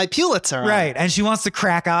 I bet my Pulitzer are on. Right. And she wants to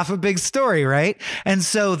crack off a big story, right? And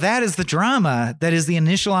so that is the drama that is the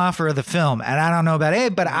initial offer of the film. And I don't know about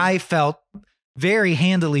Abe, but I felt very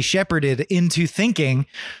handily shepherded into thinking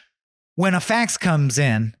when a fax comes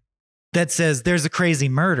in that says there's a crazy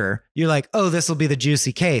murder, you're like, oh, this will be the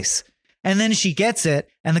juicy case. And then she gets it,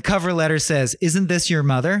 and the cover letter says, isn't this your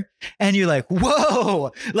mother? And you're like,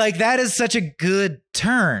 whoa, like that is such a good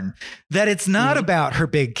turn that it's not about her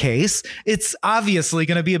big case. It's obviously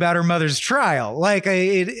going to be about her mother's trial. Like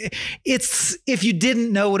it's, if you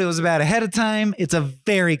didn't know what it was about ahead of time, it's a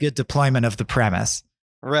very good deployment of the premise.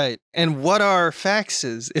 Right. And what are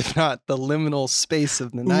faxes, if not the liminal space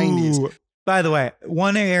of the 90s? By the way,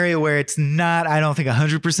 one area where it's not, I don't think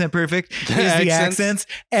 100% perfect is the accents.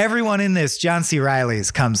 Everyone in this, John C. Reilly's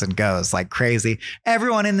comes and goes like crazy.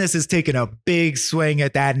 Everyone in this is taking a big swing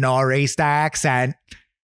at that nor'east accent.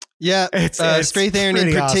 Yeah, it's Strathern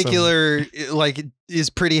in particular, awesome. Like, is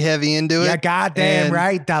pretty heavy into it. Yeah, goddamn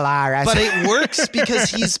right, Dolores. But it works because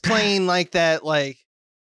he's playing like that, like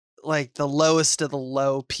the lowest of the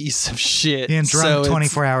low piece of shit. Being drunk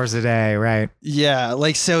 24 hours a day, right? Yeah,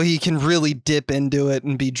 like so he can really dip into it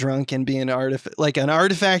and be drunk and be an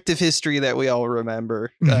artifact of history that we all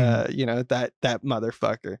remember. You know, that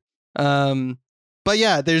motherfucker. But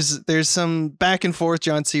yeah, there's some back and forth.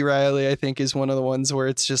 John C. Reilly, I think, is one of the ones where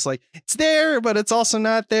it's just like it's there, but it's also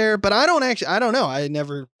not there. But I don't know. I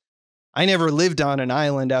never lived on an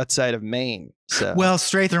island outside of Maine. So. Well,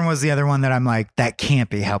 Strathern was the other one that I'm like, that can't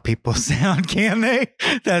be how people sound, can they?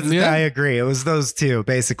 I agree. It was those two,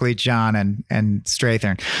 basically John and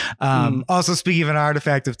Strathern. Also, speaking of an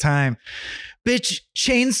artifact of time, bitch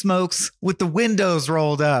chain smokes with the windows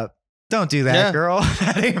rolled up. Don't do that, girl.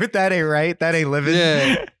 That ain't right. That ain't living.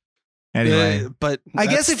 Yeah. Anyway, but I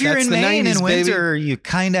guess if you're in Maine 90s, in winter, you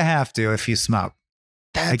kind of have to if you smoke.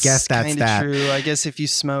 I guess that's that. True. I guess if you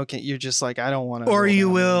smoke it, you're just like, I don't want to. Or you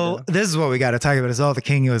will. This is what we got to talk about: is all the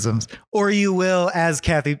Kingisms. Or you will, as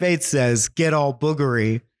Kathy Bates says, get all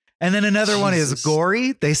boogery. And then another one is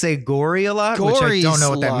gory. They say gory a lot, which I don't know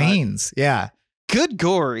what that means. Yeah, good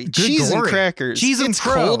gory. Cheese and crackers. Cheese and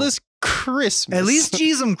crow. Cold as Christmas. At least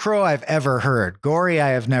cheese and crow I've ever heard. Gory I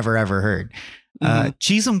have never ever heard.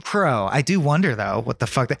 Cheesem Crow. I do wonder though, what the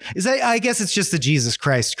fuck that is. I guess it's just the Jesus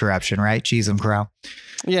Christ corruption, right? Cheesem Crow.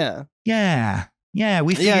 Yeah. Yeah,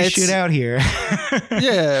 we figured shit out here.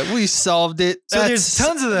 Yeah, we solved it. So there's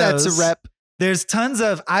tons of those. That's a rep. There's tons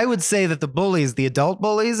of, I would say that the bullies, the adult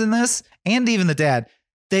bullies in this, and even the dad,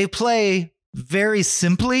 they play very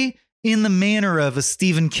simply in the manner of a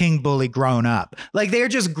Stephen King bully grown up. Like they're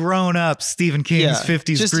just grown up Stephen King's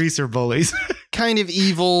 50s greaser bullies. Kind of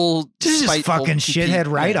evil, just fucking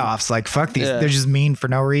shithead write-offs. Like fuck these. They're just mean for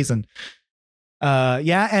no reason.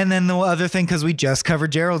 And then the other thing, because we just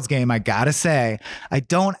covered Gerald's Game, I gotta say, I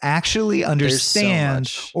don't actually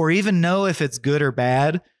understand or even know if it's good or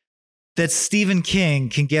bad that Stephen King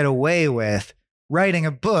can get away with writing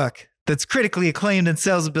a book that's critically acclaimed and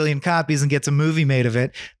sells 1 billion copies and gets a movie made of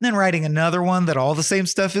it, and then writing another one that all the same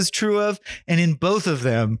stuff is true of, and in both of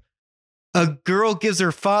them, a girl gives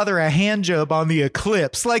her father a hand job on the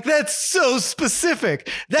eclipse. Like, that's so specific.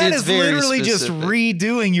 That is literally just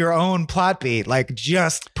redoing your own plot beat, like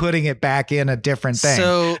just putting it back in a different thing.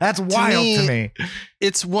 So that's wild to me.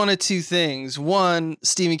 It's one of two things. One,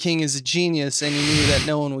 Stephen King is a genius and he knew that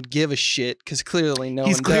no one would give a shit because clearly no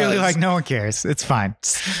one does. He's clearly like, no one cares. It's fine.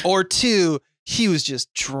 Or two, he was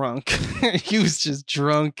just drunk. He was just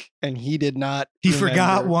drunk and he did not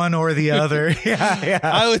forgot one or the other. Yeah.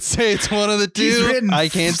 I would say it's one of the two. He's written I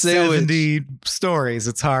can't say 70 stories.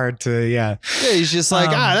 It's hard to, Yeah, he's just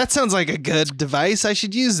like, that sounds like a good device. I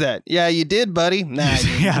should use that. Yeah, you did, buddy. Nah.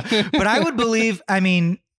 Yeah. But I would believe, I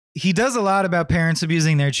mean, he does a lot about parents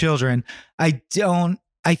abusing their children. I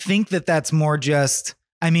think that that's more just,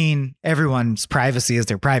 I mean, everyone's privacy is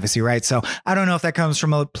their privacy, right? So I don't know if that comes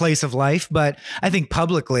from a place of life, but I think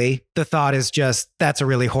publicly the thought is just, that's a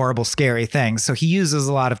really horrible, scary thing. So he uses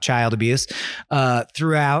a lot of child abuse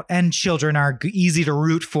throughout, and children are easy to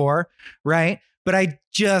root for, right? But I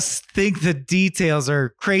just think the details are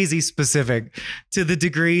crazy specific to the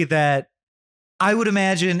degree that I would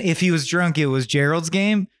imagine if he was drunk, it was Gerald's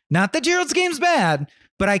Game. Not that Gerald's Game's bad,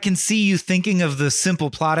 but I can see you thinking of the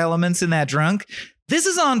simple plot elements in that drunk. This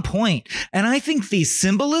is on point. And I think the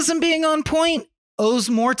symbolism being on point owes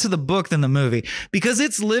more to the book than the movie, because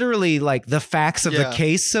it's literally like the facts of the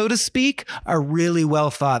case, so to speak, are really well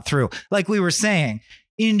thought through. Like we were saying,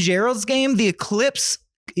 in Gerald's Game, the eclipse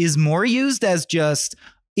is more used as just,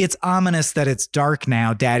 it's ominous that it's dark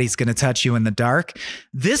now. Daddy's going to touch you in the dark.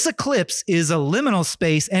 This eclipse is a liminal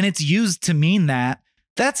space, and it's used to mean that.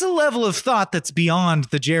 That's a level of thought that's beyond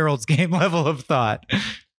the Gerald's Game level of thought.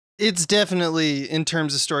 It's definitely, in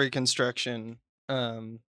terms of story construction,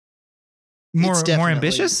 more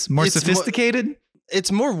ambitious, more sophisticated.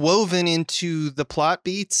 It's more woven into the plot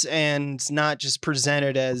beats and not just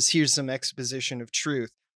presented as here's some exposition of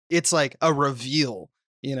truth. It's like a reveal,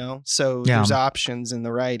 so there's options in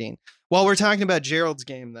the writing. While we're talking about Gerald's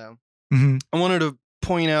Game, though, I wanted to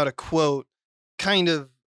point out a quote, kind of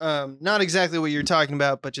not exactly what you're talking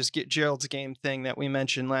about, but just get Gerald's Game thing that we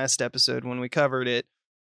mentioned last episode when we covered it.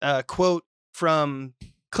 Quote from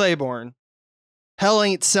Claiborne: "Hell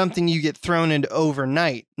ain't something you get thrown into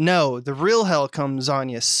overnight. No, the real hell comes on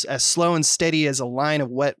you as slow and steady as a line of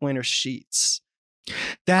wet winter sheets."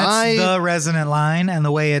 That's the resonant line, and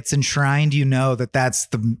the way it's enshrined, that's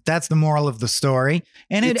the moral of the story,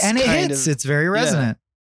 and it hits. It's very resonant.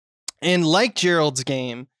 Yeah. And like Gerald's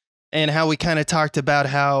Game, and how we kind of talked about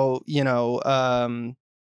how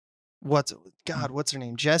what's her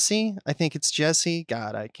name? Jessie? I think it's Jessie.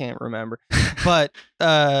 God, I can't remember. But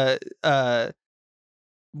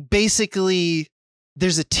basically,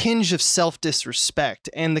 there's a tinge of self-disrespect.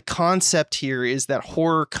 And the concept here is that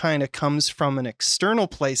horror kind of comes from an external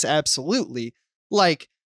place, absolutely. Like,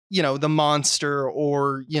 the monster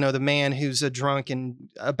or, the man who's a drunk and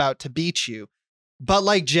about to beat you. But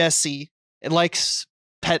like Jessie, like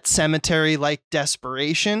Pet Sematary, like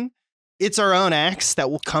Desperation, it's our own acts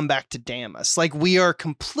that will come back to damn us. Like, we are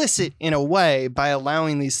complicit in a way by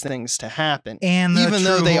allowing these things to happen, and even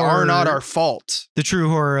though they are not our fault. The true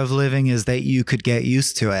horror of living is that you could get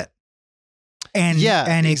used to it, and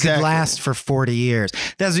it could last for 40 years.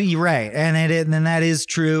 That's what you're right, and that is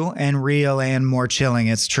true and real and more chilling.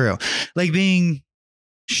 It's true. Like being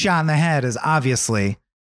shot in the head is obviously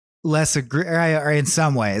or in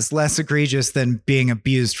some ways less egregious than being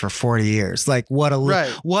abused for 40 years. Like what a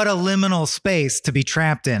liminal space to be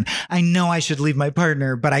trapped in. I know I should leave my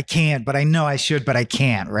partner, but I can't, but I know I should, but I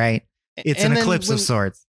can't, right? It's an eclipse of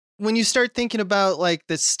sorts. When you start thinking about like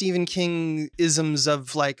the Stephen King isms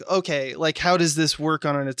of like, okay, like how does this work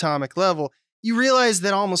on an atomic level? You realize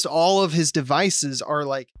that almost all of his devices are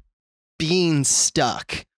like being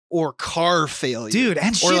stuck or car failure. Dude,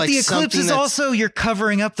 and shit, like the eclipse is that's- also, you're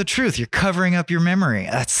covering up the truth. You're covering up your memory.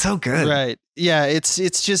 That's so good. Right. Yeah, it's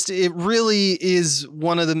just, it really is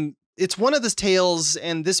one of the tales,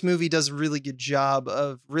 and this movie does a really good job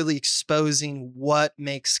of really exposing what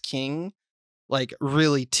makes King like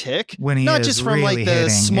really tick. When he not is just from really like the hitting,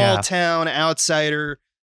 small yeah. town outsider,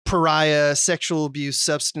 pariah, sexual abuse,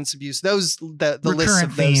 substance abuse, the list Recurrent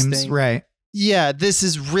of those themes, things. right. Yeah, this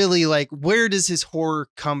is really like, where does his horror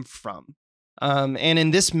come from? And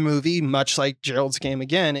in this movie, much like Gerald's Game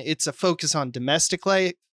again, it's a focus on domestic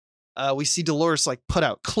life. We see Dolores like put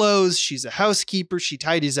out clothes. She's a housekeeper. She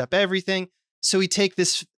tidies up everything. So we take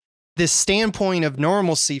this standpoint of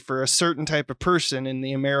normalcy for a certain type of person in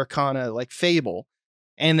the Americana like fable,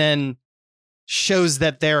 and then shows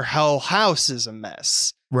that their whole house is a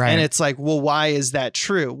mess. Right. And it's like, well, why is that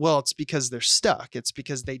true? Well, it's because they're stuck. It's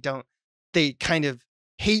because they kind of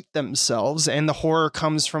hate themselves. And the horror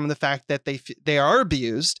comes from the fact that they are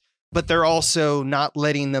abused, but they're also not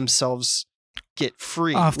letting themselves get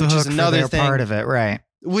free. Off the which hook is another for their part of it, right.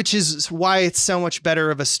 Which is why it's so much better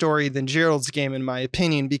of a story than Gerald's Game, in my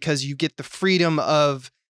opinion, because you get the freedom of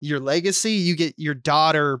your legacy. You get your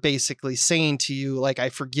daughter basically saying to you, like, I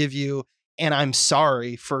forgive you and I'm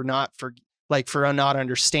sorry for not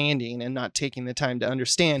understanding and not taking the time to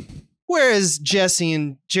understand. Whereas Jesse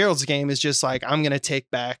in Gerald's Game is just like, I'm going to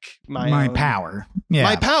take back my power. Yeah.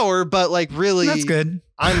 my power, but like really, That's good.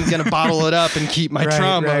 I'm going to bottle it up and keep my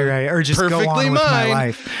trauma. Right. Or just go perfectly on with my mine.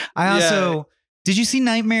 life. I also, did you see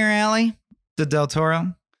Nightmare Alley, the Del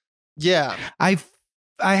Toro? Yeah.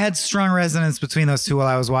 I had strong resonance between those two while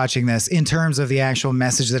I was watching this in terms of the actual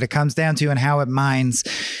message that it comes down to and how it mines.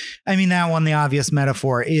 I mean, that one, the obvious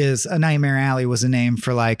metaphor is a Nightmare Alley was a name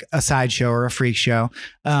for like a sideshow or a freak show.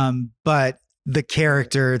 But the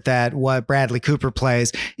character that what Bradley Cooper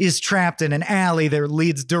plays is trapped in an alley that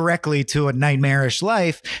leads directly to a nightmarish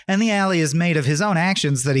life. And the alley is made of his own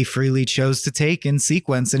actions that he freely chose to take in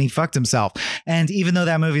sequence, and he fucked himself. And even though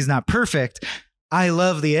that movie's not perfect, I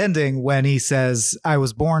love the ending when he says, I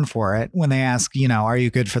was born for it, when they ask, are you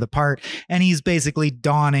good for the part? And he's basically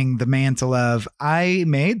donning the mantle of, I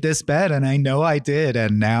made this bed and I know I did.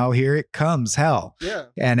 And now here it comes, hell. Yeah.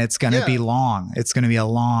 And it's going to be long. It's going to be a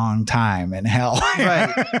long time in hell.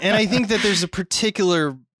 Right. And I think that there's a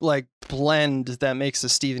particular like blend that makes a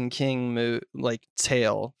Stephen King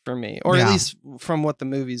tale for me, or at least from what the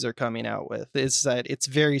movies are coming out with, is that it's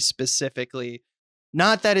very specifically,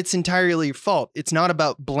 not that it's entirely your fault. It's not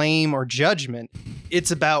about blame or judgment. It's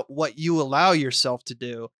about what you allow yourself to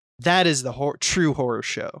do. That is the true horror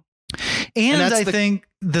show. And I think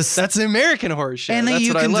that's the American horror show. And then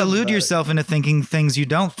you can delude yourself into thinking things you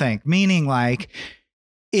don't think, meaning like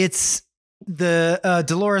it's the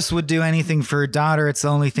Dolores would do anything for her daughter. It's the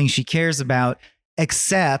only thing she cares about,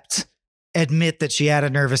 except admit that she had a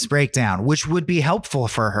nervous breakdown, which would be helpful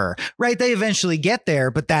for her, right? They eventually get there,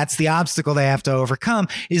 but that's the obstacle they have to overcome,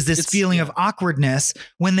 is this feeling of awkwardness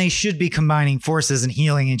when they should be combining forces and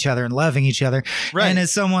healing each other and loving each other. Right. And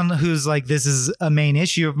as someone who's like, this is a main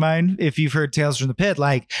issue of mine, if you've heard Tales from the Pit,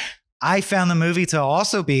 like I found the movie to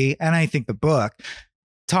also be, and I think the book,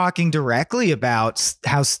 talking directly about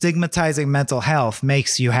how stigmatizing mental health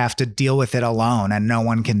makes you have to deal with it alone, and no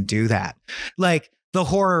one can do that. Like, the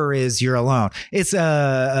horror is you're alone. It's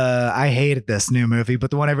I hated this new movie, but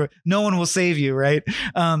the one no one will save you, right?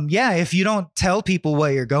 If you don't tell people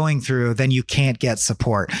what you're going through, then you can't get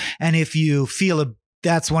support. And if you feel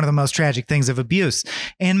that's one of the most tragic things of abuse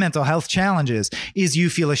and mental health challenges is you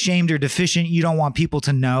feel ashamed or deficient. You don't want people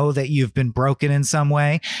to know that you've been broken in some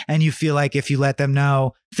way. And you feel like if you let them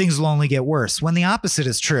know, things will only get worse, when the opposite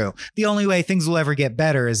is true. The only way things will ever get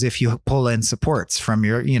better is if you pull in supports from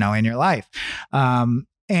your, in your life.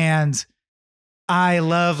 And I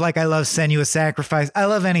love Senuous Sacrifice. I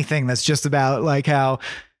love anything that's just about like how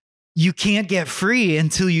you can't get free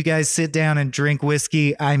until you guys sit down and drink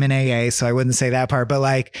whiskey. I'm in AA, so I wouldn't say that part, but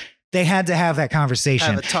like they had to have that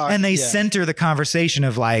conversation, and they center the conversation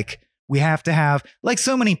of like, we have to have, like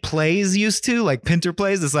so many plays used to, like Pinter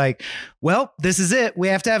plays. It's like, well, this is it. We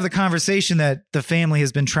have to have the conversation that the family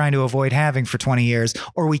has been trying to avoid having for 20 years,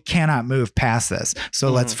 or we cannot move past this.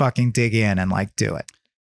 So let's fucking dig in and like do it.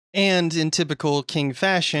 And in typical King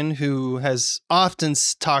fashion, who has often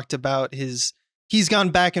talked about he's gone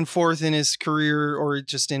back and forth in his career or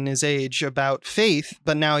just in his age about faith,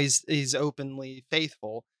 but now he's openly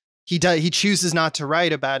faithful. He chooses not to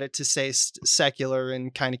write about it, to say secular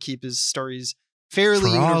and kind of keep his stories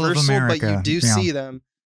fairly universal, but you do see them.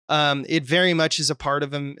 It very much is a part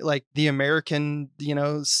of him, like the American,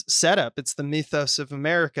 setup. It's the mythos of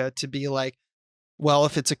America to be like, well,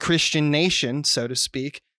 if it's a Christian nation, so to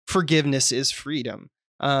speak, forgiveness is freedom.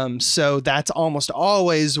 So that's almost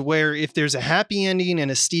always where, if there's a happy ending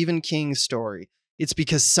in a Stephen King story, it's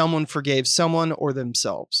because someone forgave someone or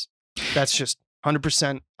themselves. That's just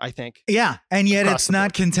 100%, I think. Yeah. And yet it's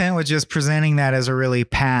not content with just presenting that as a really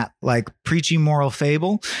pat, like preachy moral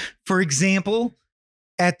fable. For example,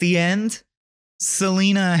 at the end,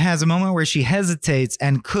 Selena has a moment where she hesitates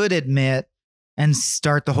and could admit and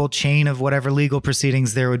start the whole chain of whatever legal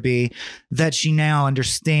proceedings there would be, that she now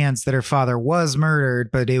understands that her father was murdered,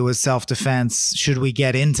 but it was self-defense. Should we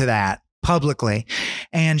get into that publicly?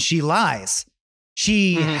 And she lies.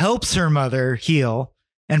 She helps her mother heal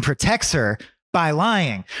and protects her by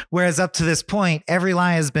lying. Whereas up to this point, every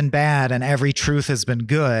lie has been bad and every truth has been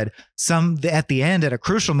good. At the end, at a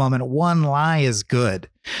crucial moment, one lie is good.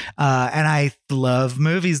 And I love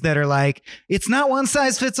movies that are like, it's not one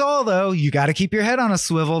size fits all, though. You got to keep your head on a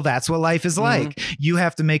swivel. That's what life is like. You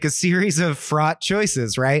have to make a series of fraught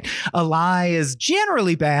choices, right? A lie is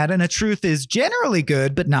generally bad and a truth is generally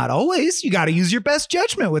good, but not always. You got to use your best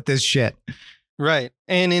judgment with this shit. Right.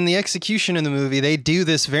 And in the execution of the movie, they do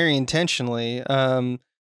this very intentionally. The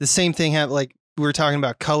same thing happened, like we were talking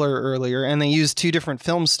about color earlier, and they use two different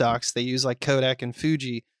film stocks. They use like Kodak and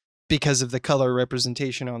Fuji because of the color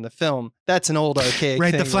representation on the film. That's an old archaic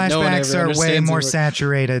thing. The flashbacks are way more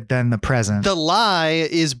saturated than the present. The lie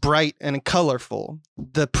is bright and colorful.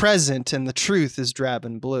 The present and the truth is drab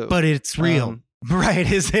and blue. But it's real.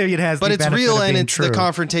 Right. It has but the it's real, and it's true. the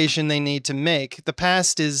confrontation they need to make. The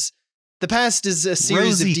past is a series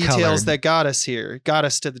Rosy of details colored. that got us here, got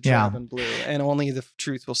us to the drab and blue, and only the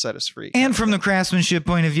truth will set us free. And from the craftsmanship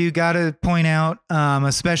point of view, got to point out,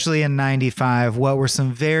 especially in 95, what were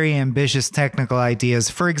some very ambitious technical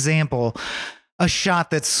ideas. For example, a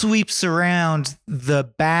shot that sweeps around the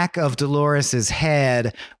back of Dolores's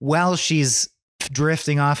head while she's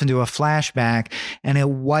drifting off into a flashback, and it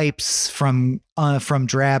wipes from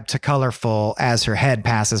drab to colorful as her head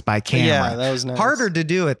passes by camera. Yeah, that was nice. Harder to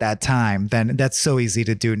do at that time than that's so easy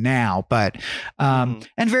to do now, but and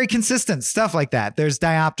very consistent stuff like that. There's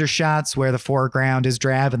diopter shots where the foreground is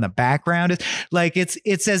drab and the background is like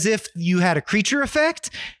it's as if you had a creature effect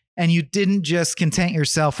and you didn't just content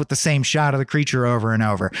yourself with the same shot of the creature over and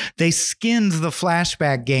over. They skinned the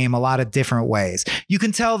flashback game a lot of different ways. You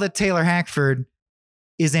can tell that Taylor Hackford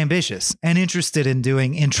is ambitious and interested in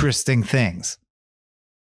doing interesting things.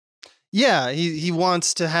 Yeah, he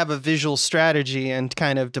wants to have a visual strategy and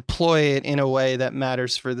kind of deploy it in a way that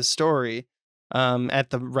matters for the story at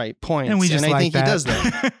the right points. And we just I like think that. he does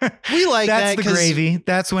that. We like That's that. the gravy.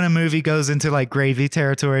 That's when a movie goes into like gravy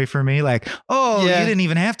territory for me. Like, oh, Yeah. you didn't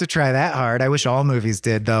even have to try that hard. I wish all movies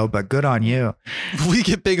did though, but good on you. We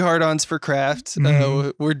get big hard-ons for craft.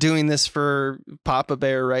 We're doing this for Papa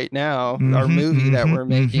Bear right now, our movie that we're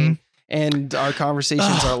making. And our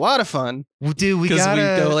conversations are a lot of fun. Dude, we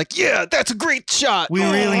gotta go like, yeah, that's a great shot. We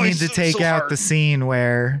really need to it's take so out hard. the scene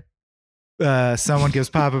where someone gives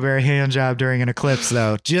Papa Bear a hand job during an eclipse,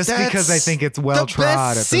 though, just That's because I think it's well the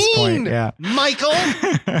trod best at this point. scene, Yeah, Michael.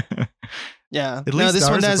 Yeah. At least this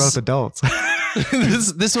ours one are has both adults.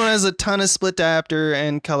 this one has a ton of split diopter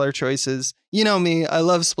and color choices. You know me, I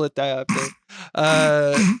love split diopter.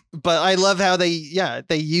 But I love how they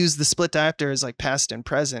use the split diopter as like past and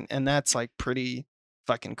present, and that's like pretty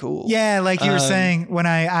fucking cool. Yeah, like you were saying when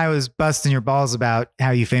I was busting your balls about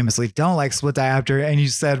how you famously don't like split diopter, and you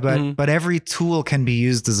said, but every tool can be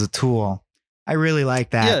used as a tool. I really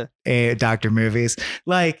like that. Doctor movies.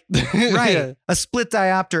 Like, right. Yeah. A split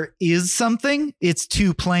diopter is something. It's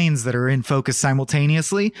two planes that are in focus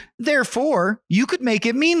simultaneously. Therefore, you could make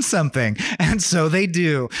it mean something. And so they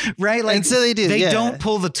do. Right? Like, And so they do. They yeah. don't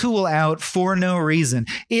pull the tool out for no reason.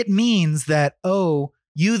 It means that,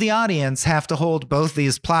 you, the audience, have to hold both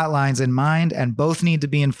these plot lines in mind and both need to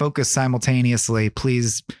be in focus simultaneously.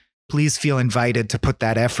 Please feel invited to put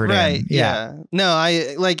that effort in. Right. Yeah. No,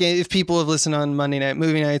 I like if people have listened on Monday Night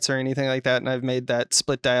Movie Nights or anything like that, and I've made that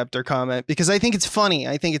split diopter comment because I think it's funny.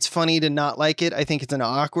 I think it's funny to not like it. I think it's an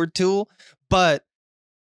awkward tool, but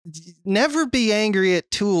never be angry at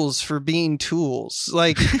tools for being tools.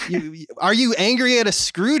 Like, are you angry at a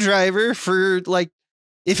screwdriver for like,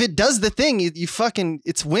 if it does the thing, you fucking,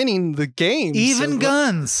 it's winning the game. Even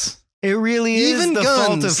guns. It really is the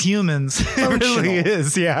fault of humans. It really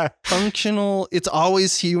is. Yeah. Functional. It's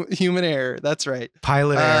always human error. That's right.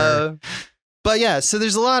 Pilot error. But yeah, so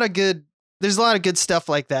there's a lot of good stuff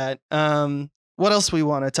like that. What else we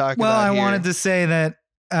want to talk about? Well, I here? wanted to say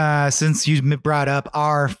that since you brought up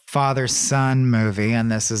our father-son movie,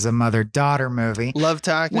 and this is a mother-daughter movie, love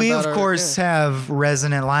talking we about of course have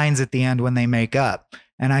resonant lines at the end when they make up.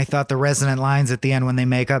 And I thought the resonant lines at the end when they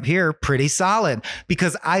make up here pretty solid,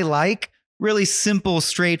 because I like really simple,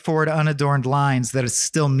 straightforward, unadorned lines that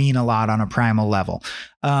still mean a lot on a primal level.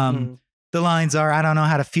 The lines are, I don't know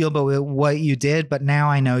how to feel about what you did, but now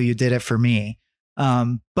I know you did it for me.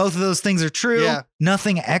 Both of those things are true. Yeah.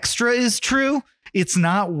 Nothing extra is true. It's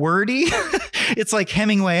not wordy. It's like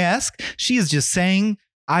Hemingway-esque. She is just saying,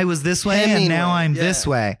 I was this way and now I'm this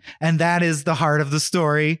way. And that is the heart of the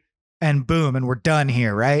story. And boom, and we're done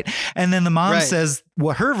here, right? And then the mom says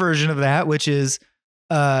what her version of that, which is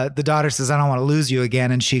the daughter says, I don't want to lose you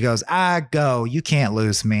again. And she goes, go, you can't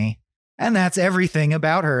lose me. And that's everything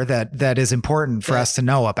about her that is important for us to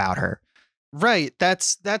know about her. Right.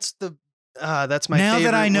 That's my now favorite.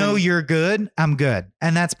 That I know you're good, I'm good.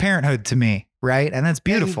 And that's parenthood to me, right? And that's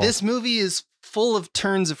beautiful. And this movie is full of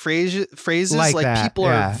turns of phrases. Like Like that, people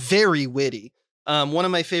are very witty. One of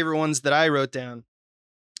my favorite ones that I wrote down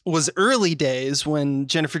was early days when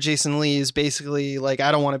Jennifer Jason Leigh is basically like,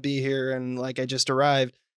 I don't want to be here. And like, I just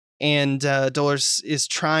arrived. And Dolores is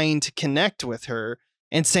trying to connect with her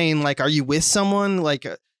and saying like, are you with someone? Like,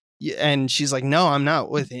 and she's like, no, I'm not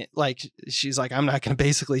with it. Like, she's like, I'm not going to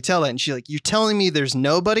basically tell that. And she's like, you're telling me there's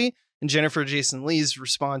nobody? And Jennifer Jason Leigh's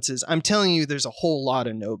response is, I'm telling you, there's a whole lot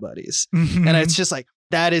of nobodies. And it's just like,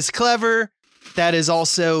 that is clever. That is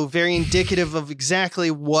also very indicative of exactly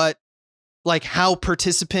what, like how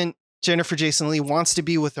participant Jennifer Jason Leigh wants to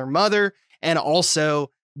be with her mother, and also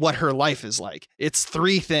what her life is like. It's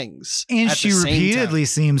three things. And she repeatedly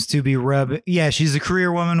seems to be she's a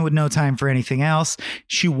career woman with no time for anything else.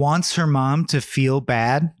 She wants her mom to feel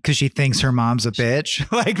bad because she thinks her mom's a bitch.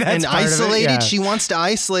 Like that's and isolated. She wants to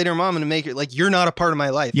isolate her mom and to make it like, you're not a part of my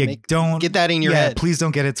life. Don't get that in your head. Please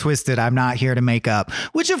don't get it twisted. I'm not here to make up,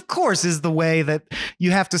 which of course is the way that you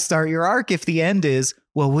have to start your arc. If the end is,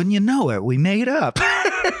 well, wouldn't you know it? We made up.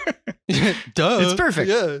 Duh. It's perfect.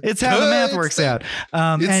 Yeah. It's how the math works out.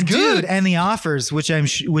 And good. Dude, and the offers, which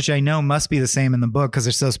I know must be the same in the book because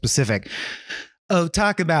they're so specific. Oh,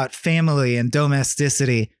 talk about family and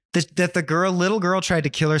domesticity. That the little girl tried to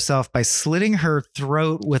kill herself by slitting her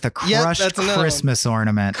throat with a crushed Christmas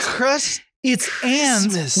ornament.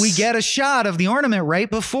 And we get a shot of the ornament right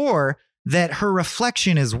before that her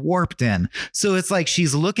reflection is warped in. So it's like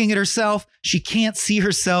she's looking at herself. She can't see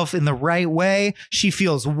herself in the right way. She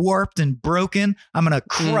feels warped and broken. I'm going to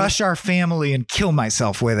crush our family and kill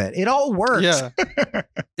myself with it. It all works. Yeah.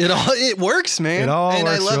 It works, man. It all and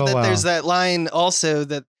works. I love that well. There's that line also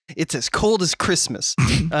that it's as cold as Christmas.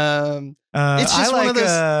 It's just one of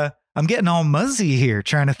those. I'm getting all muzzy here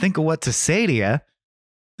trying to think of what to say to you.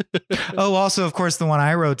 Oh, also, of course, the one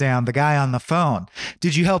I wrote down, the guy on the phone.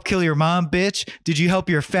 Did you help kill your mom, bitch? Did you help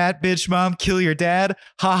your fat bitch mom kill your dad?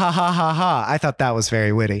 Ha ha ha ha ha. I thought that was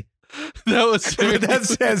very witty. That was very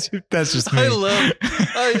that's just me.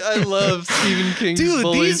 I love Stephen King's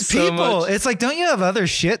bullies these people. So much. It's like, don't you have other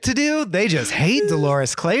shit to do? They just hate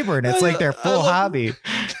Dolores Claiborne. It's like their full hobby.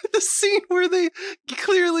 The scene where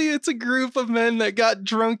it's a group of men that got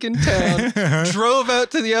drunk in town, drove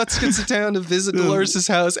out to the outskirts of town to visit Dolores'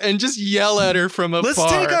 house, and just yell at her from afar.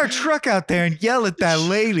 Let's take our truck out there and yell at that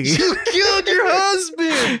lady. You killed your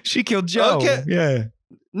husband. She killed Joe. Okay. Yeah.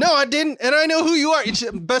 No, I didn't, and I know who you are.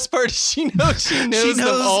 Best part is she knows them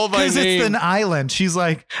all by name. Because it's an island. She's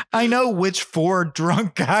like, I know which 4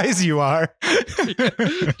 drunk guys you are.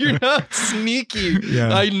 You're not sneaky.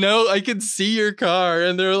 Yeah. I know. I can see your car,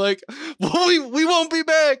 and they're like, well, we won't be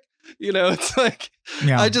back. You know, it's like,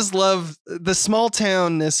 I just love the small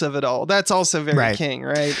townness of it all. That's also very King,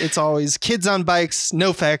 right? It's always kids on bikes,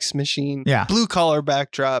 no fax machine, blue collar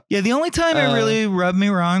backdrop. Yeah, the only time it really rubbed me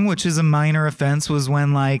wrong, which is a minor offense, was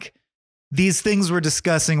when like these things we're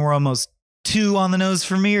discussing were almost too on the nose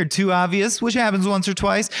for me or too obvious, which happens once or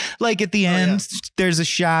twice. Like at the end, there's a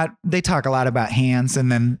shot. They talk a lot about hands, and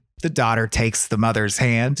then the daughter takes the mother's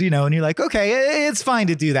hand, and you're like, okay, it's fine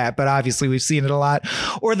to do that. But obviously we've seen it a lot.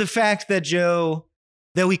 Or the fact that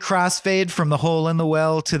that we crossfade from the hole in the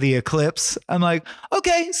well to the eclipse. I'm like,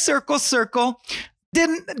 okay, circle.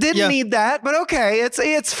 Didn't need that, but okay,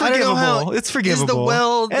 it's forgivable. It's forgivable. Is the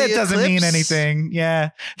well the it doesn't mean eclipse? Anything.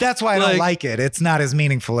 Yeah, that's why I don't like it. It's not as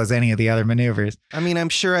meaningful as any of the other maneuvers. I mean, I'm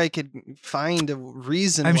sure I could find a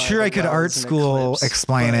reason. I'm sure I could art school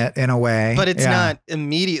explain it in a way, but it's not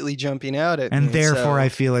immediately jumping out at me. And therefore, I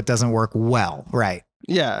feel it doesn't work well. Right.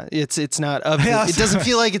 Yeah, it's not of. It doesn't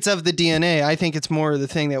feel like it's of the DNA. I think it's more the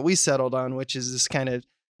thing that we settled on, which is this kind of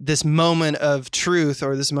this moment of truth,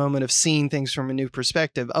 or this moment of seeing things from a new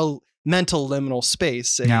perspective, a mental liminal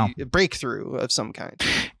space, a breakthrough of some kind.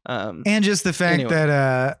 And just the fact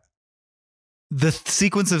that the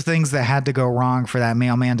sequence of things that had to go wrong for that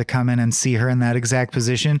mailman to come in and see her in that exact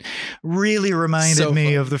position really reminded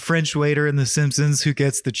me of the French waiter in The Simpsons who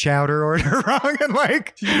gets the chowder order wrong and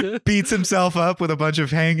like beats himself up with a bunch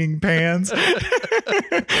of hanging pans.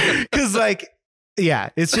 Cause like,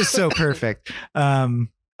 yeah, it's just so perfect.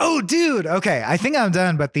 Oh dude. Okay. I think I'm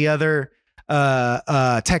done. But the other,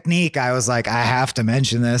 technique I was like, I have to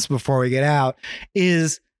mention this before we get out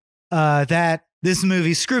is, that this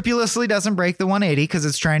movie scrupulously doesn't break the 180 because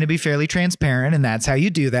it's trying to be fairly transparent, and that's how you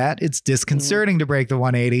do that. It's disconcerting to break the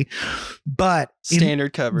 180, but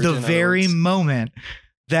standard coverage. The very moment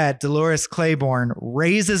that Dolores Claiborne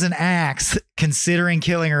raises an axe, considering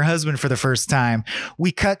killing her husband for the first time,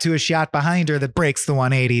 we cut to a shot behind her that breaks the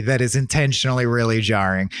 180 that is intentionally really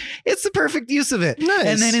jarring. It's the perfect use of it. Nice.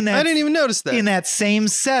 And then I didn't even notice that. In that same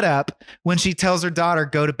setup, when she tells her daughter,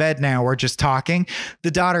 go to bed now, we're just talking,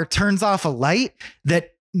 the daughter turns off a light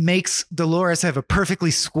that makes Dolores have a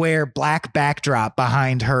perfectly square black backdrop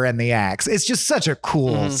behind her and the axe. It's just such a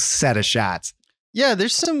cool set of shots. Yeah,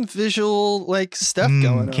 there's some visual like stuff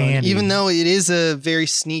going on, even though it is a very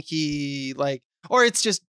sneaky like, or it's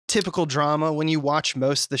just typical drama. When you watch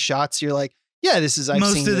most of the shots, you're like, yeah, I've seen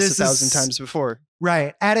this 1,000 times before.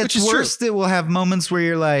 Right. At its worst, it will have moments where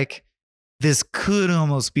you're like, this could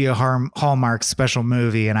almost be a Hallmark special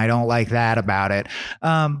movie, and I don't like that about it.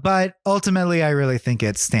 But ultimately, I really think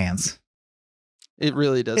it stands. It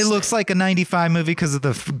really does. It looks like a 95 movie because of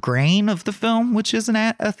the grain of the film, which isn't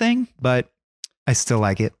a thing, but I still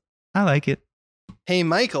like it. I like it. Hey,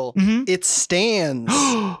 Michael, it stands.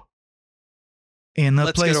 In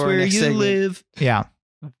the place where you live. Yeah.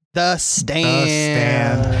 The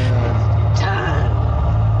Stand.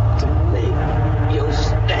 Time to make your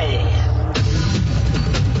stand.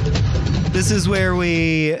 This is where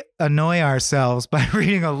we annoy ourselves by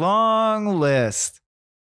reading a long list.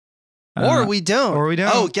 Or we don't.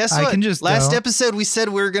 Oh, guess what? Last don't. episode, we said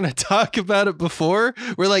we were going to talk about it before.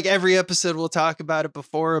 We're like, every episode we'll talk about it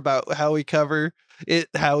before, about how we cover it,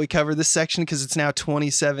 how we cover this section, because it's now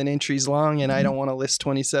 27 entries long, and I don't want to list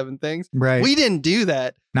 27 things. Right. We didn't do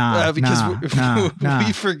that because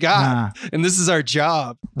we forgot, and this is our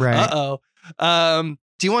job. Right.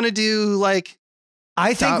 Do you want to do like...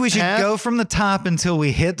 I think we should go from the top until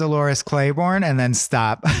we hit Dolores Claiborne and then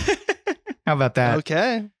stop. How about that?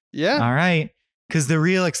 Okay. Yeah. All right. Because the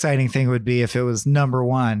real exciting thing would be if it was number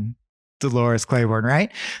one, Dolores Claiborne,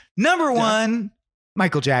 right? Number one,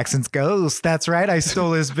 Michael Jackson's Ghost. That's right. I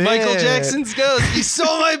stole his bit. Michael Jackson's Ghost. You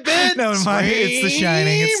stole my bit. No, it's The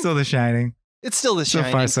Shining. It's still The Shining. It's still The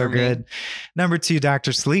Shining. So far, so good. Me. Number two,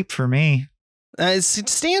 Dr. Sleep for me.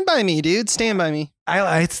 Stand by me, dude. Stand by me.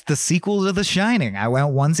 It's the sequel to The Shining. I went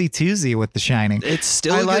onesie twosie with The Shining. It's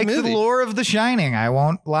still a good like movie. The lore of The Shining. I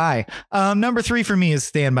won't lie. Number three for me is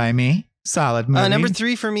Stand By Me. Solid movie. Number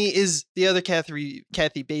three for me is the other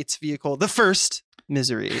Kathy Bates vehicle, the first,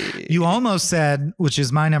 Misery. You almost said, which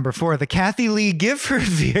is my number four, the Kathy Lee Gifford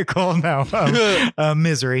vehicle. No,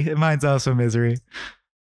 Misery. Mine's also Misery.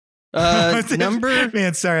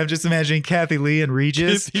 Man, sorry, I'm just imagining Kathy Lee and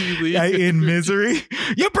Regis in Misery.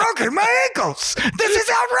 You've broken my ankles. This is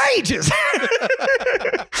outrageous.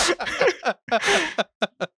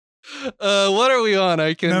 What are we on?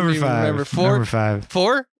 I can't even remember. Number five.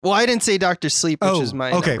 Four? Well, I didn't say Dr. Sleep, which is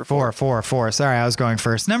my number four. Sorry, I was going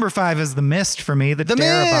first. Number five is The Mist for me, the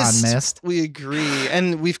Darabont Mist. We agree.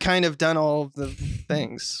 And we've kind of done all of the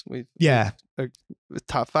things. With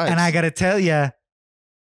top five. And I got to tell you,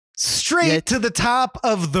 straight to the top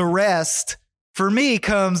of the rest for me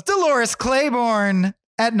comes Dolores Claiborne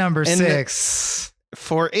at number 6.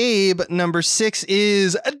 For Abe, number 6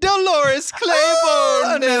 is Dolores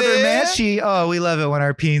Claiborne. Another matchy. Oh, we love it when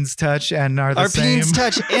our peens touch and are the same. Our peens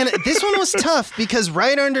touch. And this one was tough because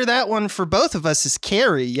right under that one for both of us is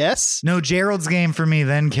Carrie, yes? No, Gerald's Game for me,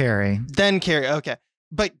 then Carrie. Okay.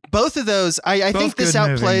 But both of those, I think this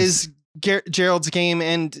outplays Gerald's Game,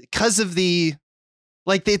 and because of the...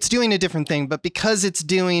 Like, it's doing a different thing, but because it's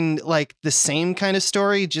doing like the same kind of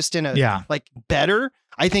story, just in a like better,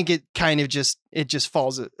 I think it kind of just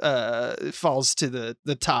falls to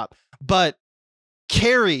the top. But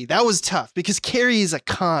Carrie, that was tough because Carrie is a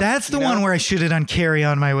con. That's the one where I should have done Carrie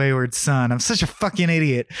on My Wayward Son. I'm such a fucking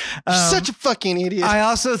idiot. Such a fucking idiot. I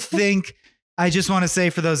also think I just want to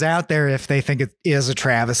say for those out there, if they think it is a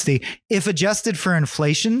travesty, if adjusted for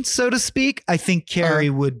inflation, so to speak, I think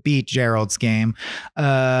Carrie would beat Gerald's Game.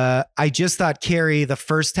 I just thought Carrie, the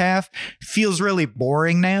first half, feels really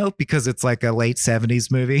boring now because it's like a late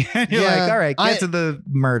 70s movie. And you're like, all right, get to the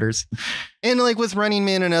murders. And like with Running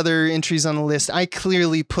Man and other entries on the list, I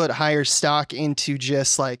clearly put higher stock into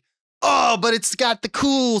just like oh, but it's got the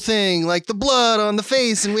cool thing, like the blood on the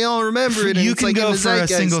face, and we all remember it. And You it's can like go in the for a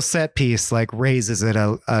zeitgeist. single set piece, like raises it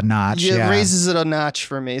a notch. Yeah, Yeah, it raises it a notch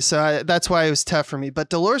for me. So that's why it was tough for me. But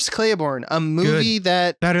Dolores Claiborne, a movie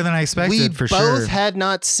that better than I expected we for both sure. had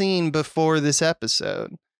not seen before this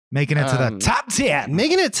episode. Making it to the top 10.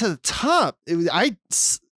 Making it to the top. We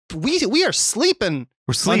are sleeping.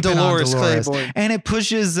 We're sleeping on Dolores Dolores. Claiborne. And it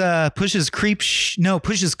pushes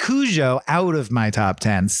Cujo out of my top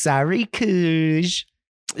 10. Sorry, Cuj.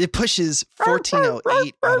 It pushes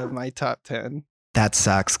 1408 out of my top 10. That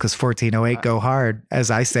sucks because 1408 go hard,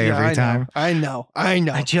 as I say every time. I know.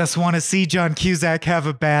 I just want to see John Cusack have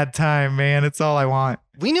a bad time, man. It's all I want.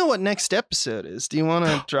 We know what next episode is. Do you want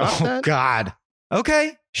to drop that? Oh, God.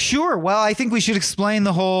 Okay, sure. Well, I think we should explain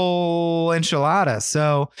the whole enchilada.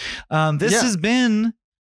 So this has been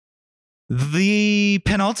the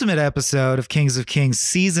penultimate episode of Kings of Kings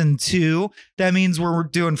season 2. That means we're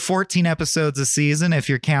doing 14 episodes a season if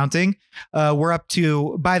you're counting. We're up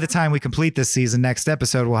to, by the time we complete this season, next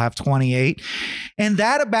episode we'll have 28. And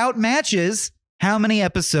that about matches how many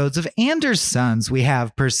episodes of Anders Sons we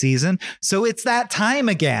have per season. So it's that time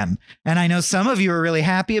again. And I know some of you are really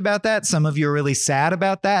happy about that. Some of you are really sad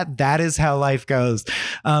about that. That is how life goes.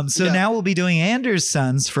 Now we'll be doing Anders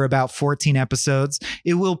Sons for about 14 episodes.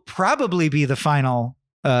 It will probably be the final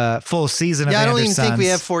full season of I don't Anders even think Sons. we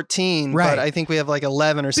have 14, Right. but I think we have like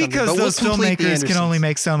 11 or something. Because but those we'll complete the filmmakers can only Andersons.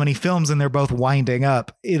 make so many films, and they're both winding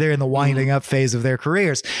up. They're in the winding up phase of their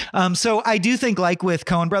careers. So I do think, like with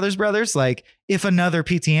Coen Brothers, like if another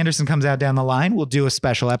P.T. Anderson comes out down the line, we'll do a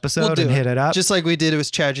special episode and hit it up. Just like we did. It was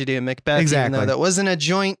Tragedy of Macbeth. Exactly. Even though that wasn't a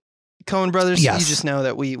joint Coen Brothers. Yes. You just know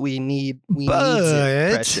that we need But-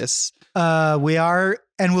 it, precious. We are,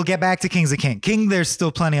 and we'll get back to Kings of King. There's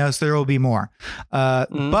still plenty of us. There will be more.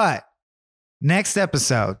 But next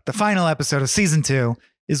episode, the final episode of season 2,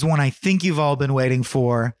 is one I think you've all been waiting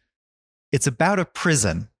for. It's about a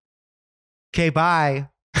prison. Okay, bye.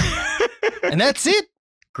 And that's it.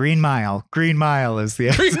 Green Mile. Green Mile is the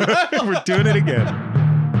episode. We're doing it again.